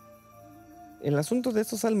questions. El asunto de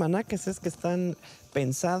estos almanaques es que están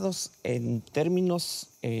pensados en términos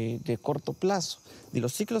de corto plazo. Y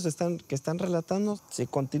los ciclos que están relatando se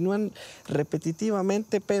continúan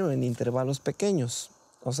repetitivamente, pero en intervalos pequeños.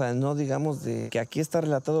 O sea, no digamos de que aquí está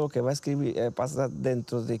relatado lo que va a escribir, pasa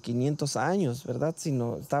dentro de 500 años, ¿verdad?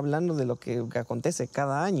 Sino está hablando de lo que acontece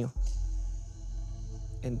cada año.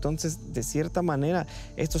 Entonces, de cierta manera,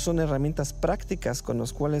 estos son herramientas prácticas con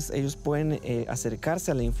las cuales ellos pueden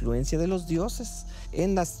acercarse a la influencia de los dioses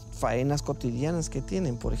en las faenas cotidianas que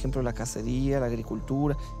tienen, por ejemplo, la cacería, la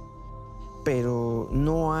agricultura. Pero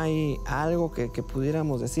no hay algo que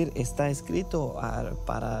pudiéramos decir está escrito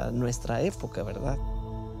para nuestra época, ¿verdad?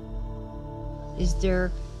 Is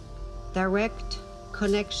there direct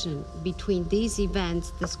connection between these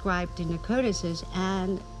events described in the codices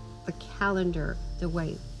and the calendar, the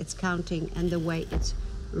way it's counting and the way it's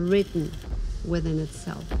written within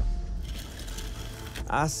itself?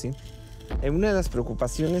 Sí. Una de las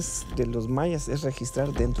preocupaciones de los mayas es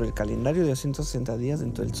registrar dentro del calendario de 260 días,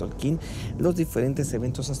 dentro del Tzolk'in, los diferentes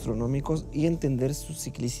eventos astronómicos y entender su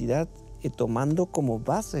ciclicidad, tomando como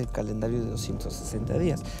base el calendario de 260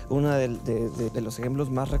 días. Uno de los ejemplos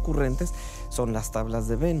más recurrentes son las tablas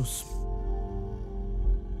de Venus,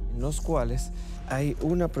 en los cuales hay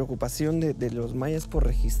una preocupación de los mayas por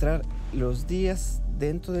registrar los días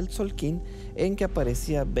dentro del Tzolk'in en que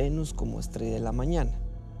aparecía Venus como estrella de la mañana,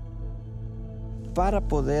 para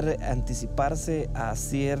poder anticiparse a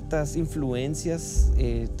ciertas influencias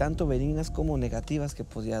tanto benignas como negativas que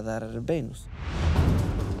podía dar Venus.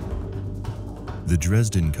 The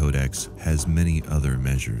Dresden Codex has many other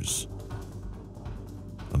measures.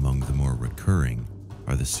 Among the more recurring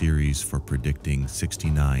are the series for predicting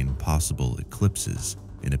 69 possible eclipses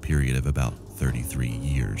in a period of about 33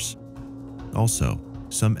 years. Also,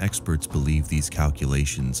 some experts believe these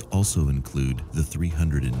calculations also include the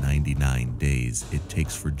 399 days it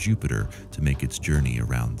takes for Jupiter to make its journey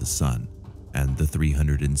around the Sun, and the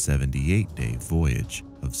 378-day voyage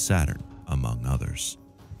of Saturn, among others.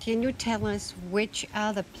 Can you tell us which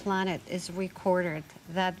other planet is recorded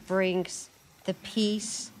that brings the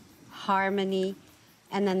peace, harmony,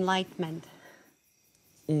 and enlightenment?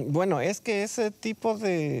 Bueno, es que ese tipo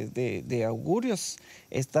de augurios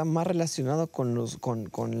está más relacionado con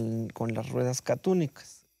las ruedas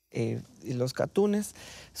catúnicas. Y los catunes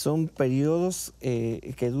son periodos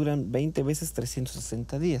que duran 20 veces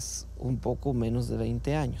 360 días, un poco menos de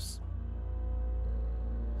 20 años.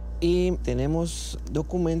 Y tenemos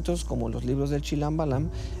documentos como los libros del Chilam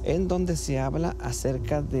Balam, en donde se habla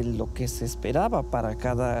acerca de lo que se esperaba para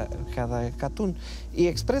cada catún. Y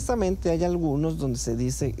expresamente hay algunos donde se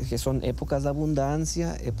dice que son épocas de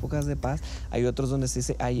abundancia, épocas de paz. Hay otros donde se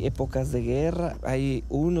dice hay épocas de guerra. Hay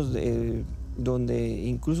unos donde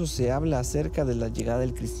incluso se habla acerca de la llegada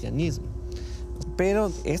del cristianismo.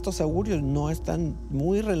 Pero estos augurios no están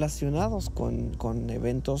muy relacionados con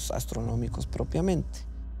eventos astronómicos propiamente.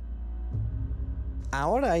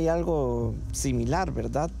 Ahora hay algo similar,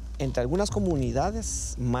 ¿verdad? Entre algunas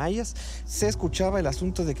comunidades mayas se escuchaba el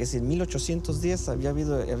asunto de que si en 1810 había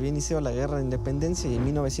iniciado la Guerra de Independencia y en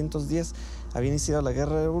 1910 había iniciado la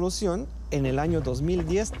Guerra de Revolución, en el año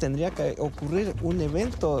 2010 tendría que ocurrir un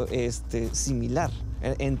evento similar,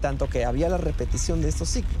 en tanto que había la repetición de estos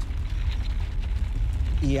ciclos.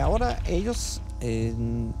 Y ahora ellos,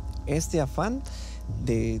 en este afán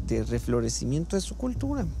de reflorecimiento de su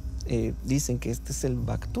cultura, dicen que este es el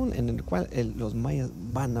Baqtun en el cual los mayas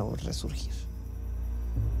van a resurgir.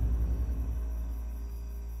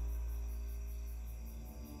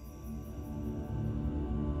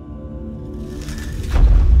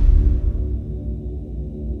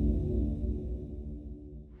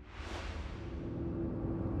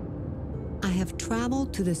 I have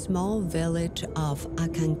traveled to the small village of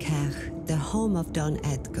Acancaj, the home of Don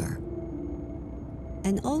Edgar,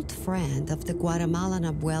 an old friend of the Guatemalan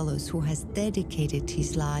abuelos who has dedicated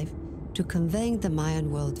his life to conveying the Mayan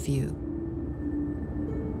worldview.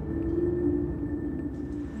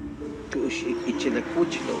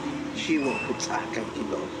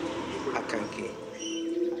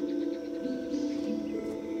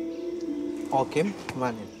 Okay,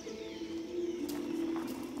 vale.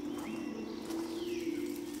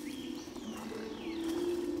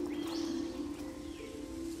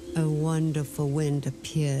 A wonderful wind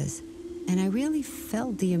appears, and I really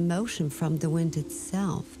felt the emotion from the wind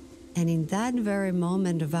itself. And in that very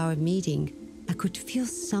moment of our meeting, I could feel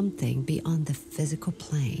something beyond the physical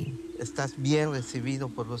plane. Estás bien recibido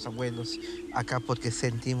por los abuelos acá porque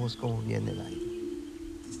sentimos cómo viene el aire.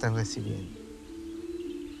 Te están recibiendo.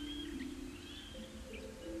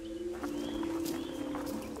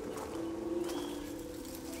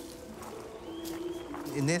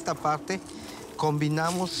 En esta parte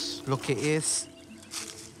combinamos lo que es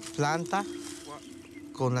planta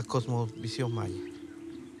con la cosmovisión maya.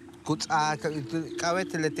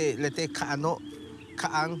 Cabete lete kano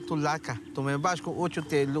kaan tulaka. Tomebas con ocho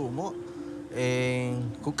te lumo.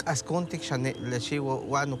 Kukas kontik shane le shiwo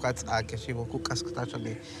wanu kats ake shiwo kukas kata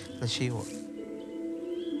shane le shiwo.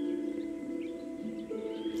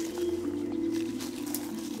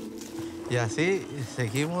 Y así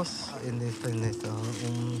seguimos en esta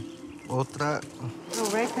otra.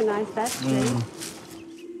 Recognize that shape.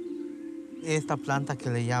 Esta planta que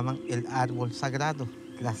le llaman el árbol sagrado,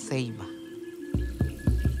 la ceiba.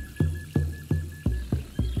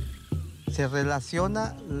 Se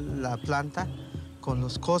relaciona la planta con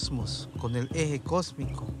los cosmos, con el eje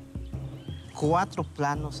cósmico. 4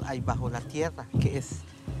 planos hay bajo la tierra, que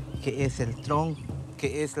es el tronco,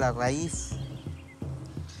 que es la raíz.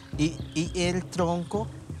 Y el tronco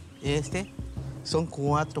Son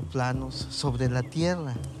 4 planos sobre la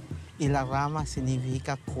tierra y la rama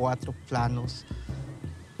significa 4 planos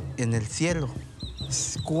en el cielo.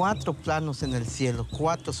 4 planos en el cielo,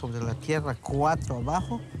 4 sobre la tierra, 4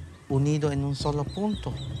 abajo, unido en un solo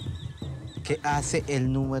punto, que hace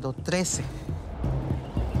el número 13.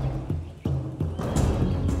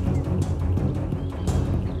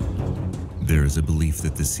 There is a belief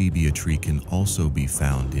that the sebia tree can also be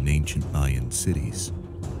found in ancient Mayan cities,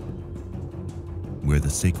 where the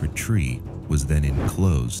sacred tree was then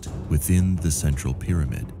enclosed within the central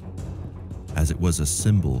pyramid, as it was a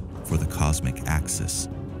symbol for the cosmic axis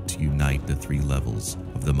to unite the 3 levels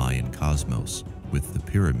of the Mayan cosmos with the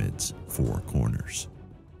pyramid's 4 corners.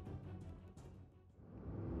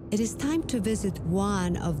 It is time to visit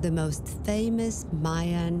one of the most famous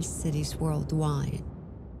Mayan cities worldwide,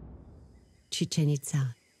 Chichen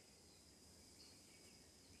Itza.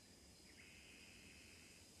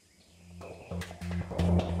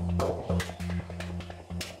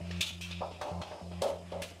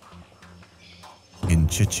 In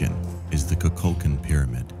Chichen is the Kukulkan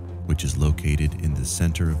Pyramid, which is located in the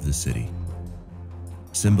center of the city,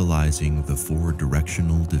 symbolizing the 4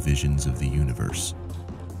 directional divisions of the universe.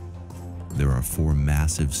 There are 4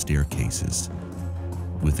 massive staircases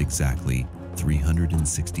with exactly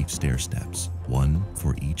 360 stair steps, 1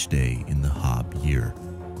 for each day in the Hab year.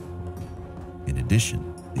 In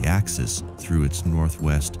addition, the axis through its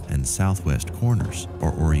northwest and southwest corners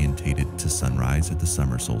are orientated to sunrise at the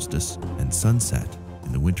summer solstice and sunset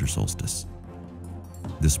in the winter solstice.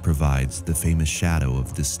 This provides the famous shadow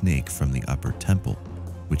of the snake from the upper temple,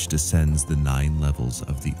 which descends the 9 levels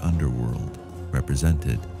of the underworld,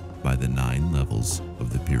 represented by the 9 levels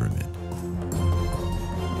of the pyramid.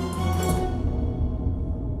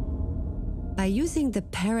 By using the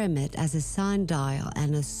pyramid as a sundial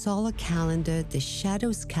and a solar calendar, the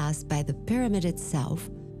shadows cast by the pyramid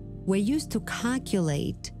itself were used to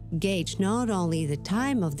gauge not only the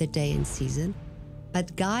time of the day and season,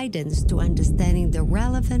 but guidance to understanding the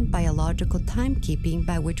relevant biological timekeeping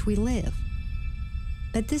by which we live.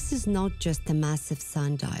 But this is not just a massive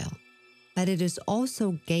sundial, but it is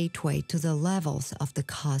also a gateway to the levels of the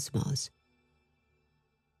cosmos.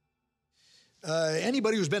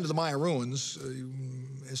 Anybody who's been to the Maya ruins,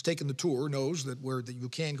 has taken the tour, knows that where you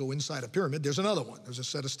can go inside a pyramid, there's another one. There's a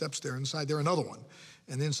set of steps there, inside there another one,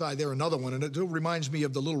 and inside there another one. And it reminds me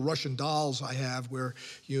of the little Russian dolls I have where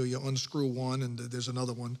you unscrew one and there's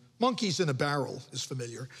another one. Monkeys in a barrel is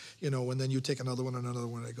familiar, and then you take another one and another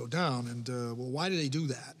one and they go down. And well, why do they do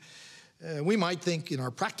that? We might think in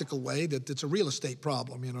our practical way that it's a real estate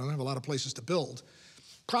problem, I don't have a lot of places to build.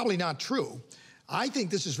 Probably not true. I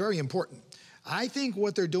think this is very important. I think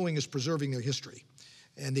what they're doing is preserving their history,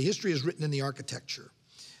 and the history is written in the architecture.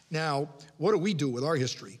 Now, what do we do with our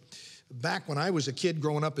history? Back when I was a kid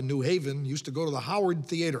growing up in New Haven, used to go to the Howard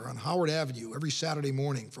Theater on Howard Avenue every Saturday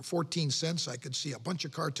morning. For 14 cents, I could see a bunch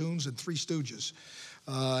of cartoons and 3 Stooges,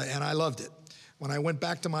 and I loved it. When I went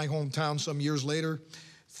back to my hometown some years later,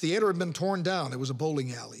 theater had been torn down. There was a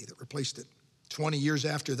bowling alley that replaced it. 20 years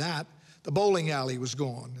after that, the bowling alley was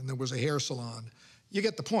gone, and there was a hair salon. You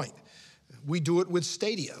get the point. We do it with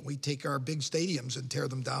stadia. We take our big stadiums and tear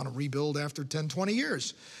them down and rebuild after 10, 20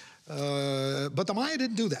 years. But the Maya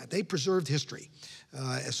didn't do that. They preserved history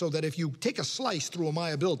so that if you take a slice through a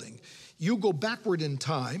Maya building, you go backward in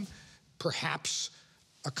time, perhaps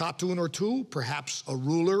a Baqtun or 2, perhaps a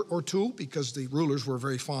ruler or 2, because the rulers were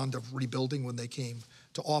very fond of rebuilding when they came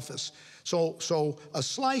to office. So a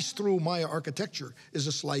slice through Maya architecture is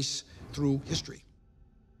a slice through history.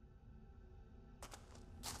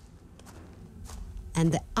 And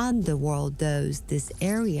the underworld knows this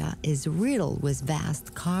area is riddled with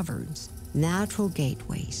vast caverns, natural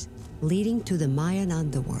gateways leading to the Mayan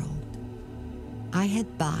underworld. I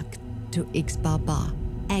head back to Ixbaba,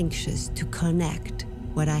 anxious to connect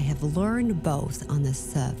what I have learned both on the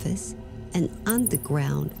surface and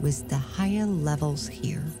underground with the higher levels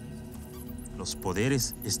here. Los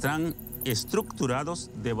poderes están estructurados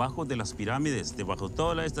debajo de las pirámides, debajo de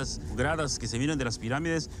todas estas gradas que se vienen de las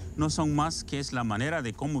pirámides, no son más que es la manera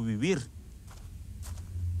de cómo vivir.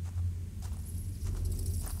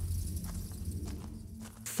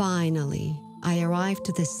 Finally, I arrived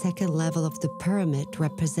to the second level of the pyramid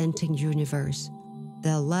representing universe,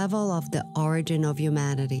 the level of the origin of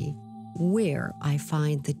humanity, where I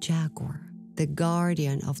find the jaguar, the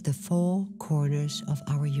guardian of the 4 corners of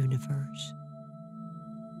our universe.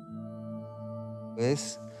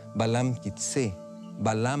 Es Balam Kitse.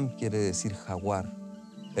 Balam quiere decir jaguar,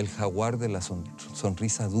 el jaguar de la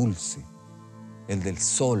sonrisa dulce, el del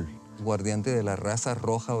sol, guardián de la raza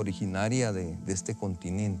roja originaria de este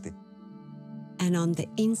continente. And on the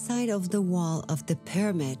inside of the wall of the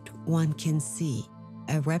pyramid, one can see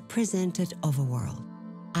a representative overworld.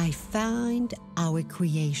 I find our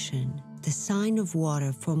creation, the sign of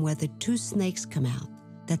water from where the two snakes come out,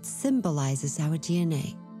 that symbolizes our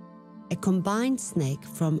DNA. A combined snake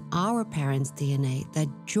from our parents' DNA that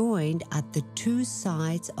joined at the two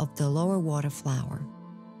sides of the lower water flower,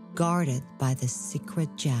 guarded by the secret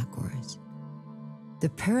jaguars. The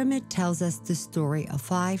pyramid tells us the story of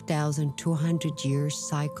 5,200 years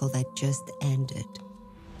cycle that just ended,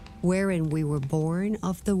 wherein we were born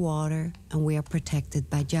of the water and we are protected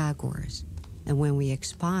by jaguars, and when we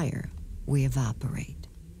expire, we evaporate.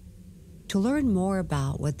 To learn more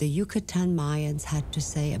about what the Yucatan Mayans had to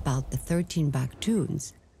say about the 13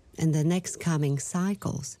 Baqtuns and the next coming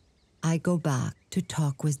cycles, I go back to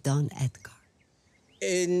talk with Don Edgar.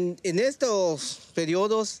 En estos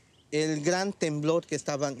periodos, el gran temblor que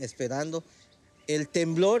estaban esperando, el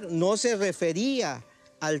temblor no se refería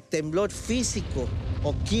al temblor físico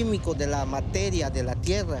o químico de la materia de la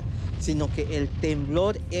tierra, sino que el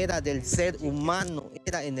temblor era del ser humano,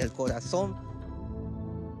 era en el corazón.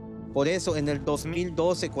 Por eso en el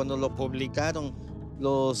 2012, cuando lo publicaron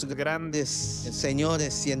los grandes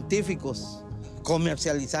señores científicos,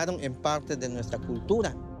 comercializaron en parte de nuestra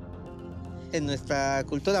cultura. En nuestra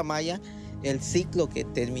cultura maya, el ciclo que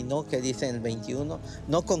terminó, que dice el 21,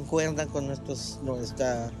 no concuerda con nuestro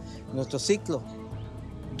ciclo.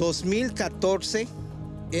 2014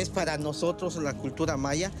 es para nosotros, la cultura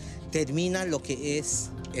maya, termina lo que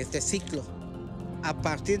es este ciclo a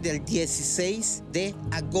partir del 16 de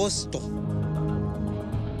agosto.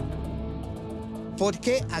 ¿Por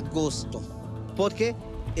qué agosto? Porque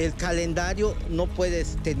el calendario no puede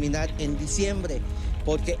terminar en diciembre,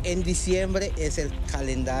 porque en diciembre es el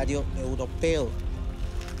calendario europeo.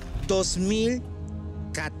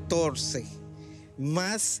 2014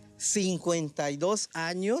 más 52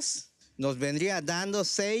 años nos vendría dando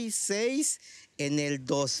 6 en el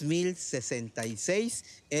 2066,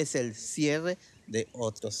 es el cierre de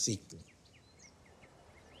otro ciclo.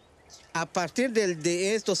 A partir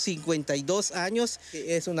de estos 52 años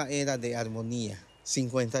es una era de armonía.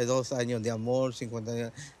 52 años de amor, 50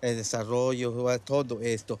 años de desarrollo, todo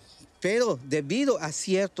esto. Pero debido a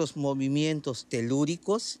ciertos movimientos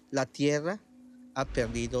telúricos, la Tierra ha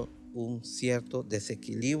perdido un cierto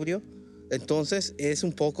desequilibrio. Entonces es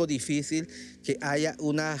un poco difícil que haya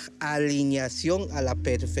una alineación a la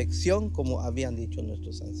perfección, como habían dicho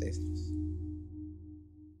nuestros ancestros.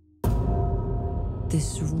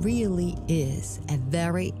 This really is a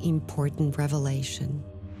very important revelation.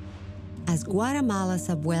 As Guatemala's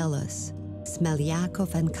abuelos,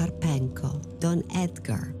 Smelyakov and Karpenko, Don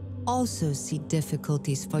Edgar, also see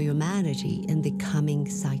difficulties for humanity in the coming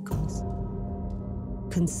cycles.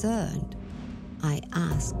 Concerned, I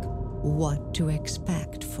ask what to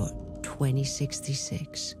expect for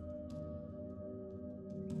 2066.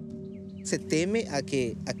 Se teme a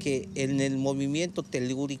que en el movimiento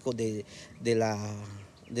telúrico de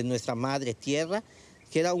nuestra madre tierra,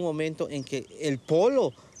 queda un momento en que el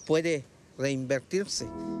polo puede reinvertirse.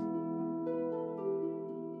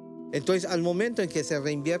 Entonces, al momento en que se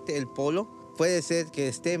reinvierte el polo, puede ser que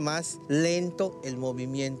esté más lento el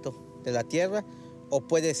movimiento de la Tierra o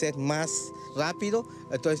puede ser más rápido.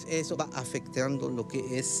 Entonces, eso va afectando lo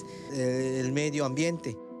que es el medio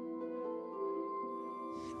ambiente.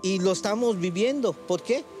 Y lo estamos viviendo. ¿Por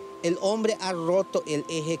qué? El hombre ha roto el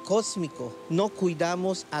eje cósmico. No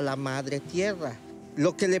cuidamos a la madre Tierra.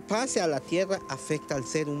 Lo que le pase a la Tierra afecta al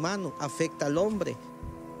ser humano, afecta al hombre.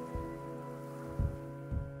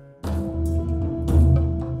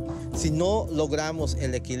 Si no logramos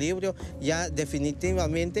el equilibrio, ya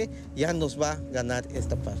definitivamente ya nos va a ganar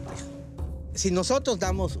esta parte. Si nosotros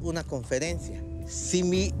damos una conferencia, si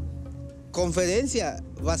mi conferencia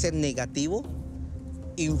va a ser negativo,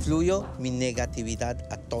 influyo mi negatividad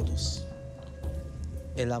a todos.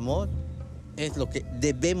 El amor es lo que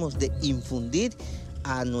debemos de infundir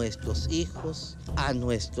a nuestros hijos, a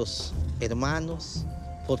nuestros hermanos,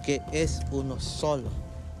 porque es uno solo,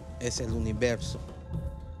 es el universo.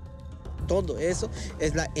 Todo eso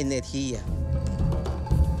es la energía.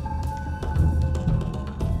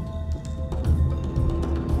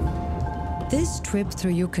 This trip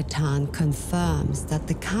through Yucatan confirms that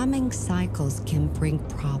the coming cycles can bring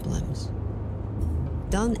problems.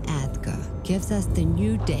 Don Edgar gives us the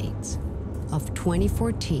new dates of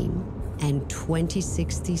 2014 and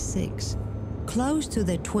 2066, close to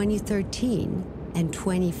the 2013 and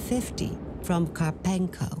 2050 from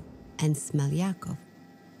Karpenko and Smelyakov.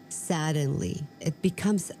 Suddenly, it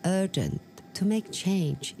becomes urgent to make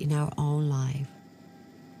change in our own life,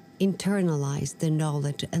 internalize the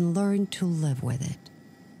knowledge and learn to live with it.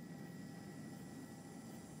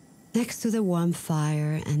 Next to the warm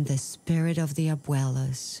fire and the spirit of the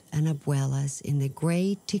abuelas and abuelas in the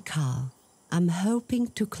great Tikal, I'm hoping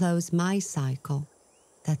to close my cycle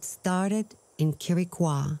that started in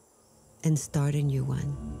Quiriquá and start a new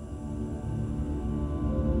one.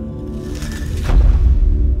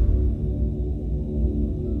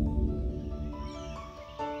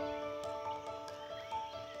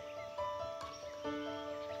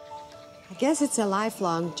 I guess it's a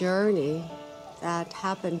lifelong journey that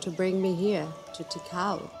happened to bring me here to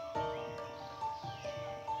Tikal.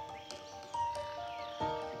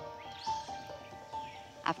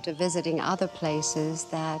 After visiting other places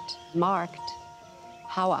that marked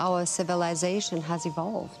how our civilization has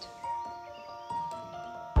evolved.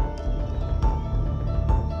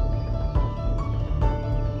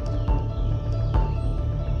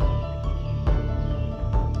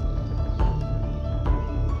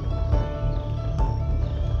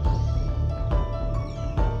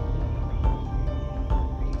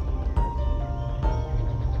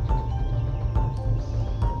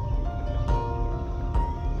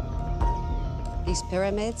 These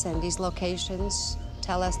pyramids and these locations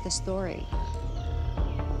tell us the story.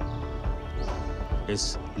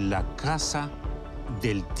 Es la casa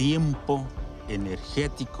del tiempo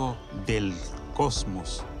energético del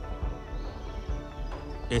cosmos.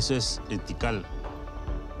 Eso es el Tikal,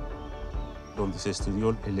 donde se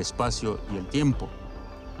estudió el espacio y el tiempo.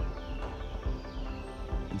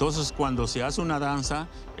 Entonces, cuando se hace una danza,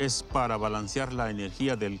 es para balancear la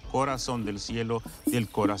energía del corazón del cielo, del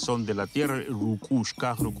corazón de la tierra,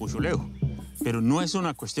 rukushka, rukushuleo. Pero no es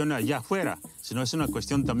una cuestión allá afuera, sino es una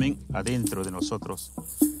cuestión también adentro de nosotros.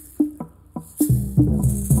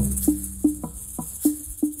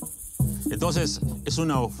 Entonces, es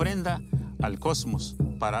una ofrenda al cosmos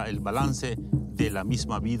para el balance de la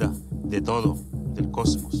misma vida, de todo, del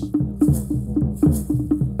cosmos.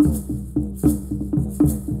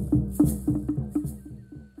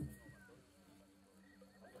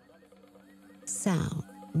 Sound,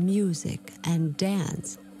 music, and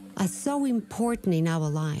dance are so important in our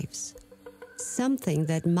lives, something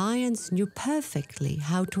that Mayans knew perfectly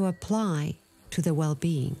how to apply to the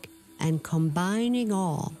well-being, and combining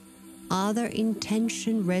all other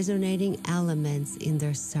intention-resonating elements in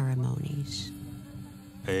their ceremonies.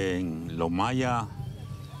 En lo maya,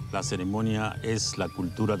 la ceremonia es la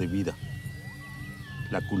cultura de vida.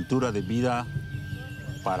 La cultura de vida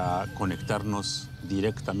para conectarnos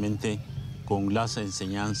directamente con las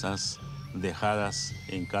enseñanzas dejadas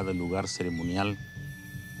en cada lugar ceremonial.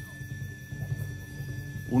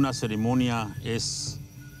 Una ceremonia es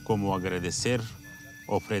como agradecer,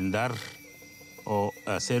 ofrendar o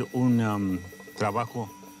hacer un trabajo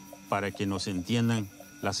para que nos entiendan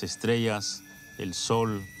las estrellas, el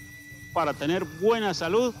sol. Para tener buena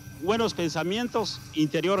salud, buenos pensamientos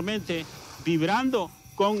interiormente, vibrando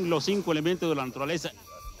con los 5 elementos de la naturaleza.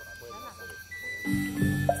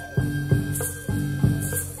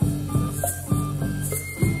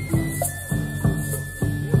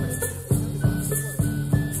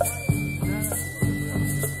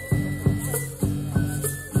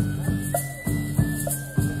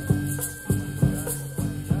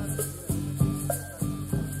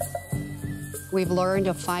 We've learned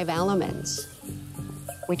of 5 elements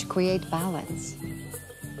which create balance.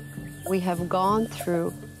 We have gone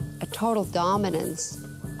through a total dominance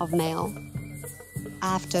of male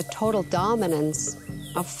after total dominance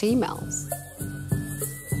of females.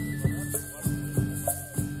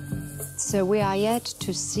 So we are yet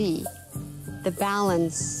to see the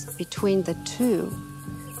balance between the two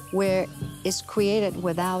where it's created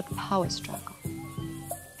without power struggle.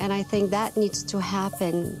 And I think that needs to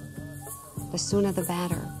happen. The sooner the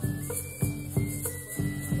better.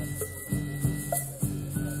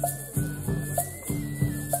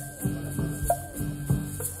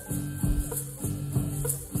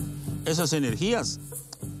 Esas energías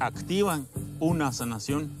activan una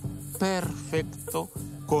sanación perfecto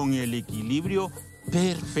con el equilibrio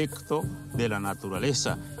perfecto de la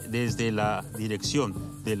naturaleza, desde la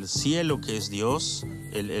dirección del cielo que es Dios,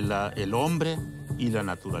 el hombre y la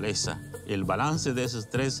naturaleza. El balance de esos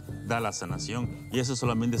 3 da la sanación y eso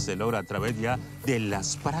solamente se logra a través ya de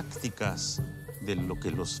las prácticas de lo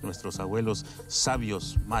que nuestros abuelos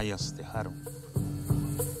sabios mayas dejaron.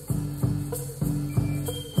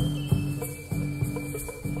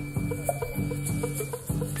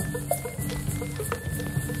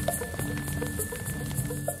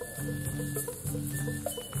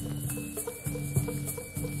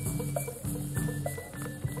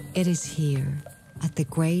 It is here, at the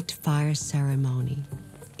great fire ceremony,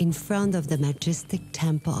 in front of the majestic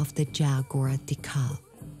temple of the Jaguar at Tikal,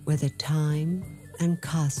 where the time and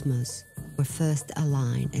cosmos were first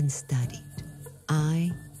aligned and studied.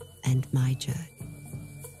 I and my judge.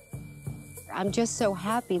 I'm just so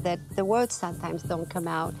happy that the words sometimes don't come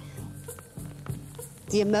out.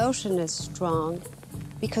 The emotion is strong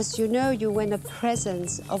because you know you're in the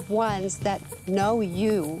presence of ones that know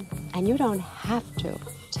you, and you don't have to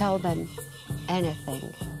tell them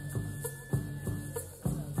anything.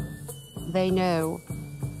 They know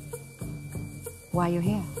why you're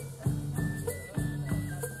here.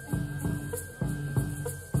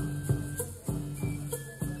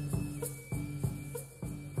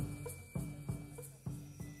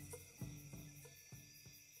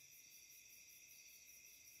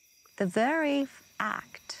 The very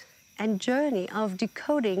act and journey of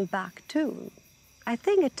decoding Baqtun, I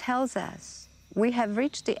think it tells us we have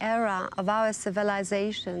reached the era of our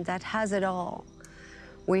civilization that has it all.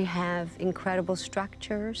 We have incredible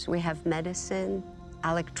structures, we have medicine,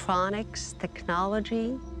 electronics,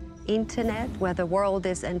 technology, internet, where the world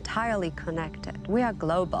is entirely connected. We are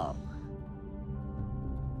global.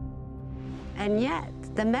 And yet,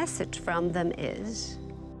 the message from them is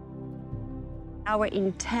our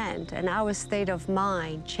intent and our state of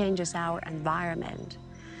mind changes our environment.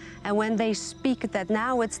 And when they speak that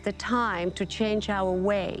now it's the time to change our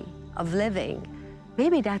way of living,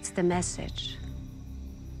 maybe that's the message.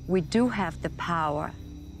 We do have the power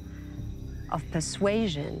of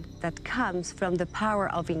persuasion that comes from the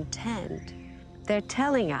power of intent. They're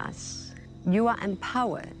telling us, you are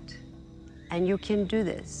empowered and you can do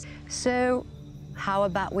this. So how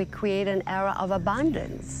about we create an era of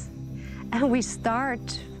abundance? And we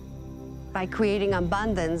start by creating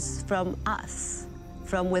abundance from us,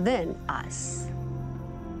 from within us.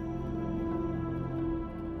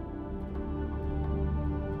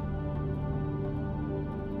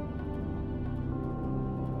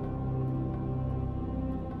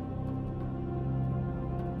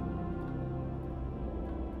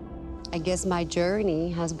 I guess my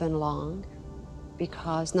journey has been long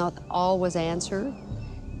because not all was answered.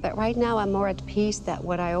 But right now I'm more at peace that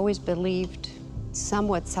what I always believed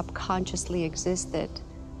somewhat subconsciously existed,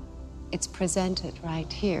 it's presented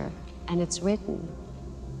right here and it's written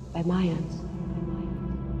by Mayans.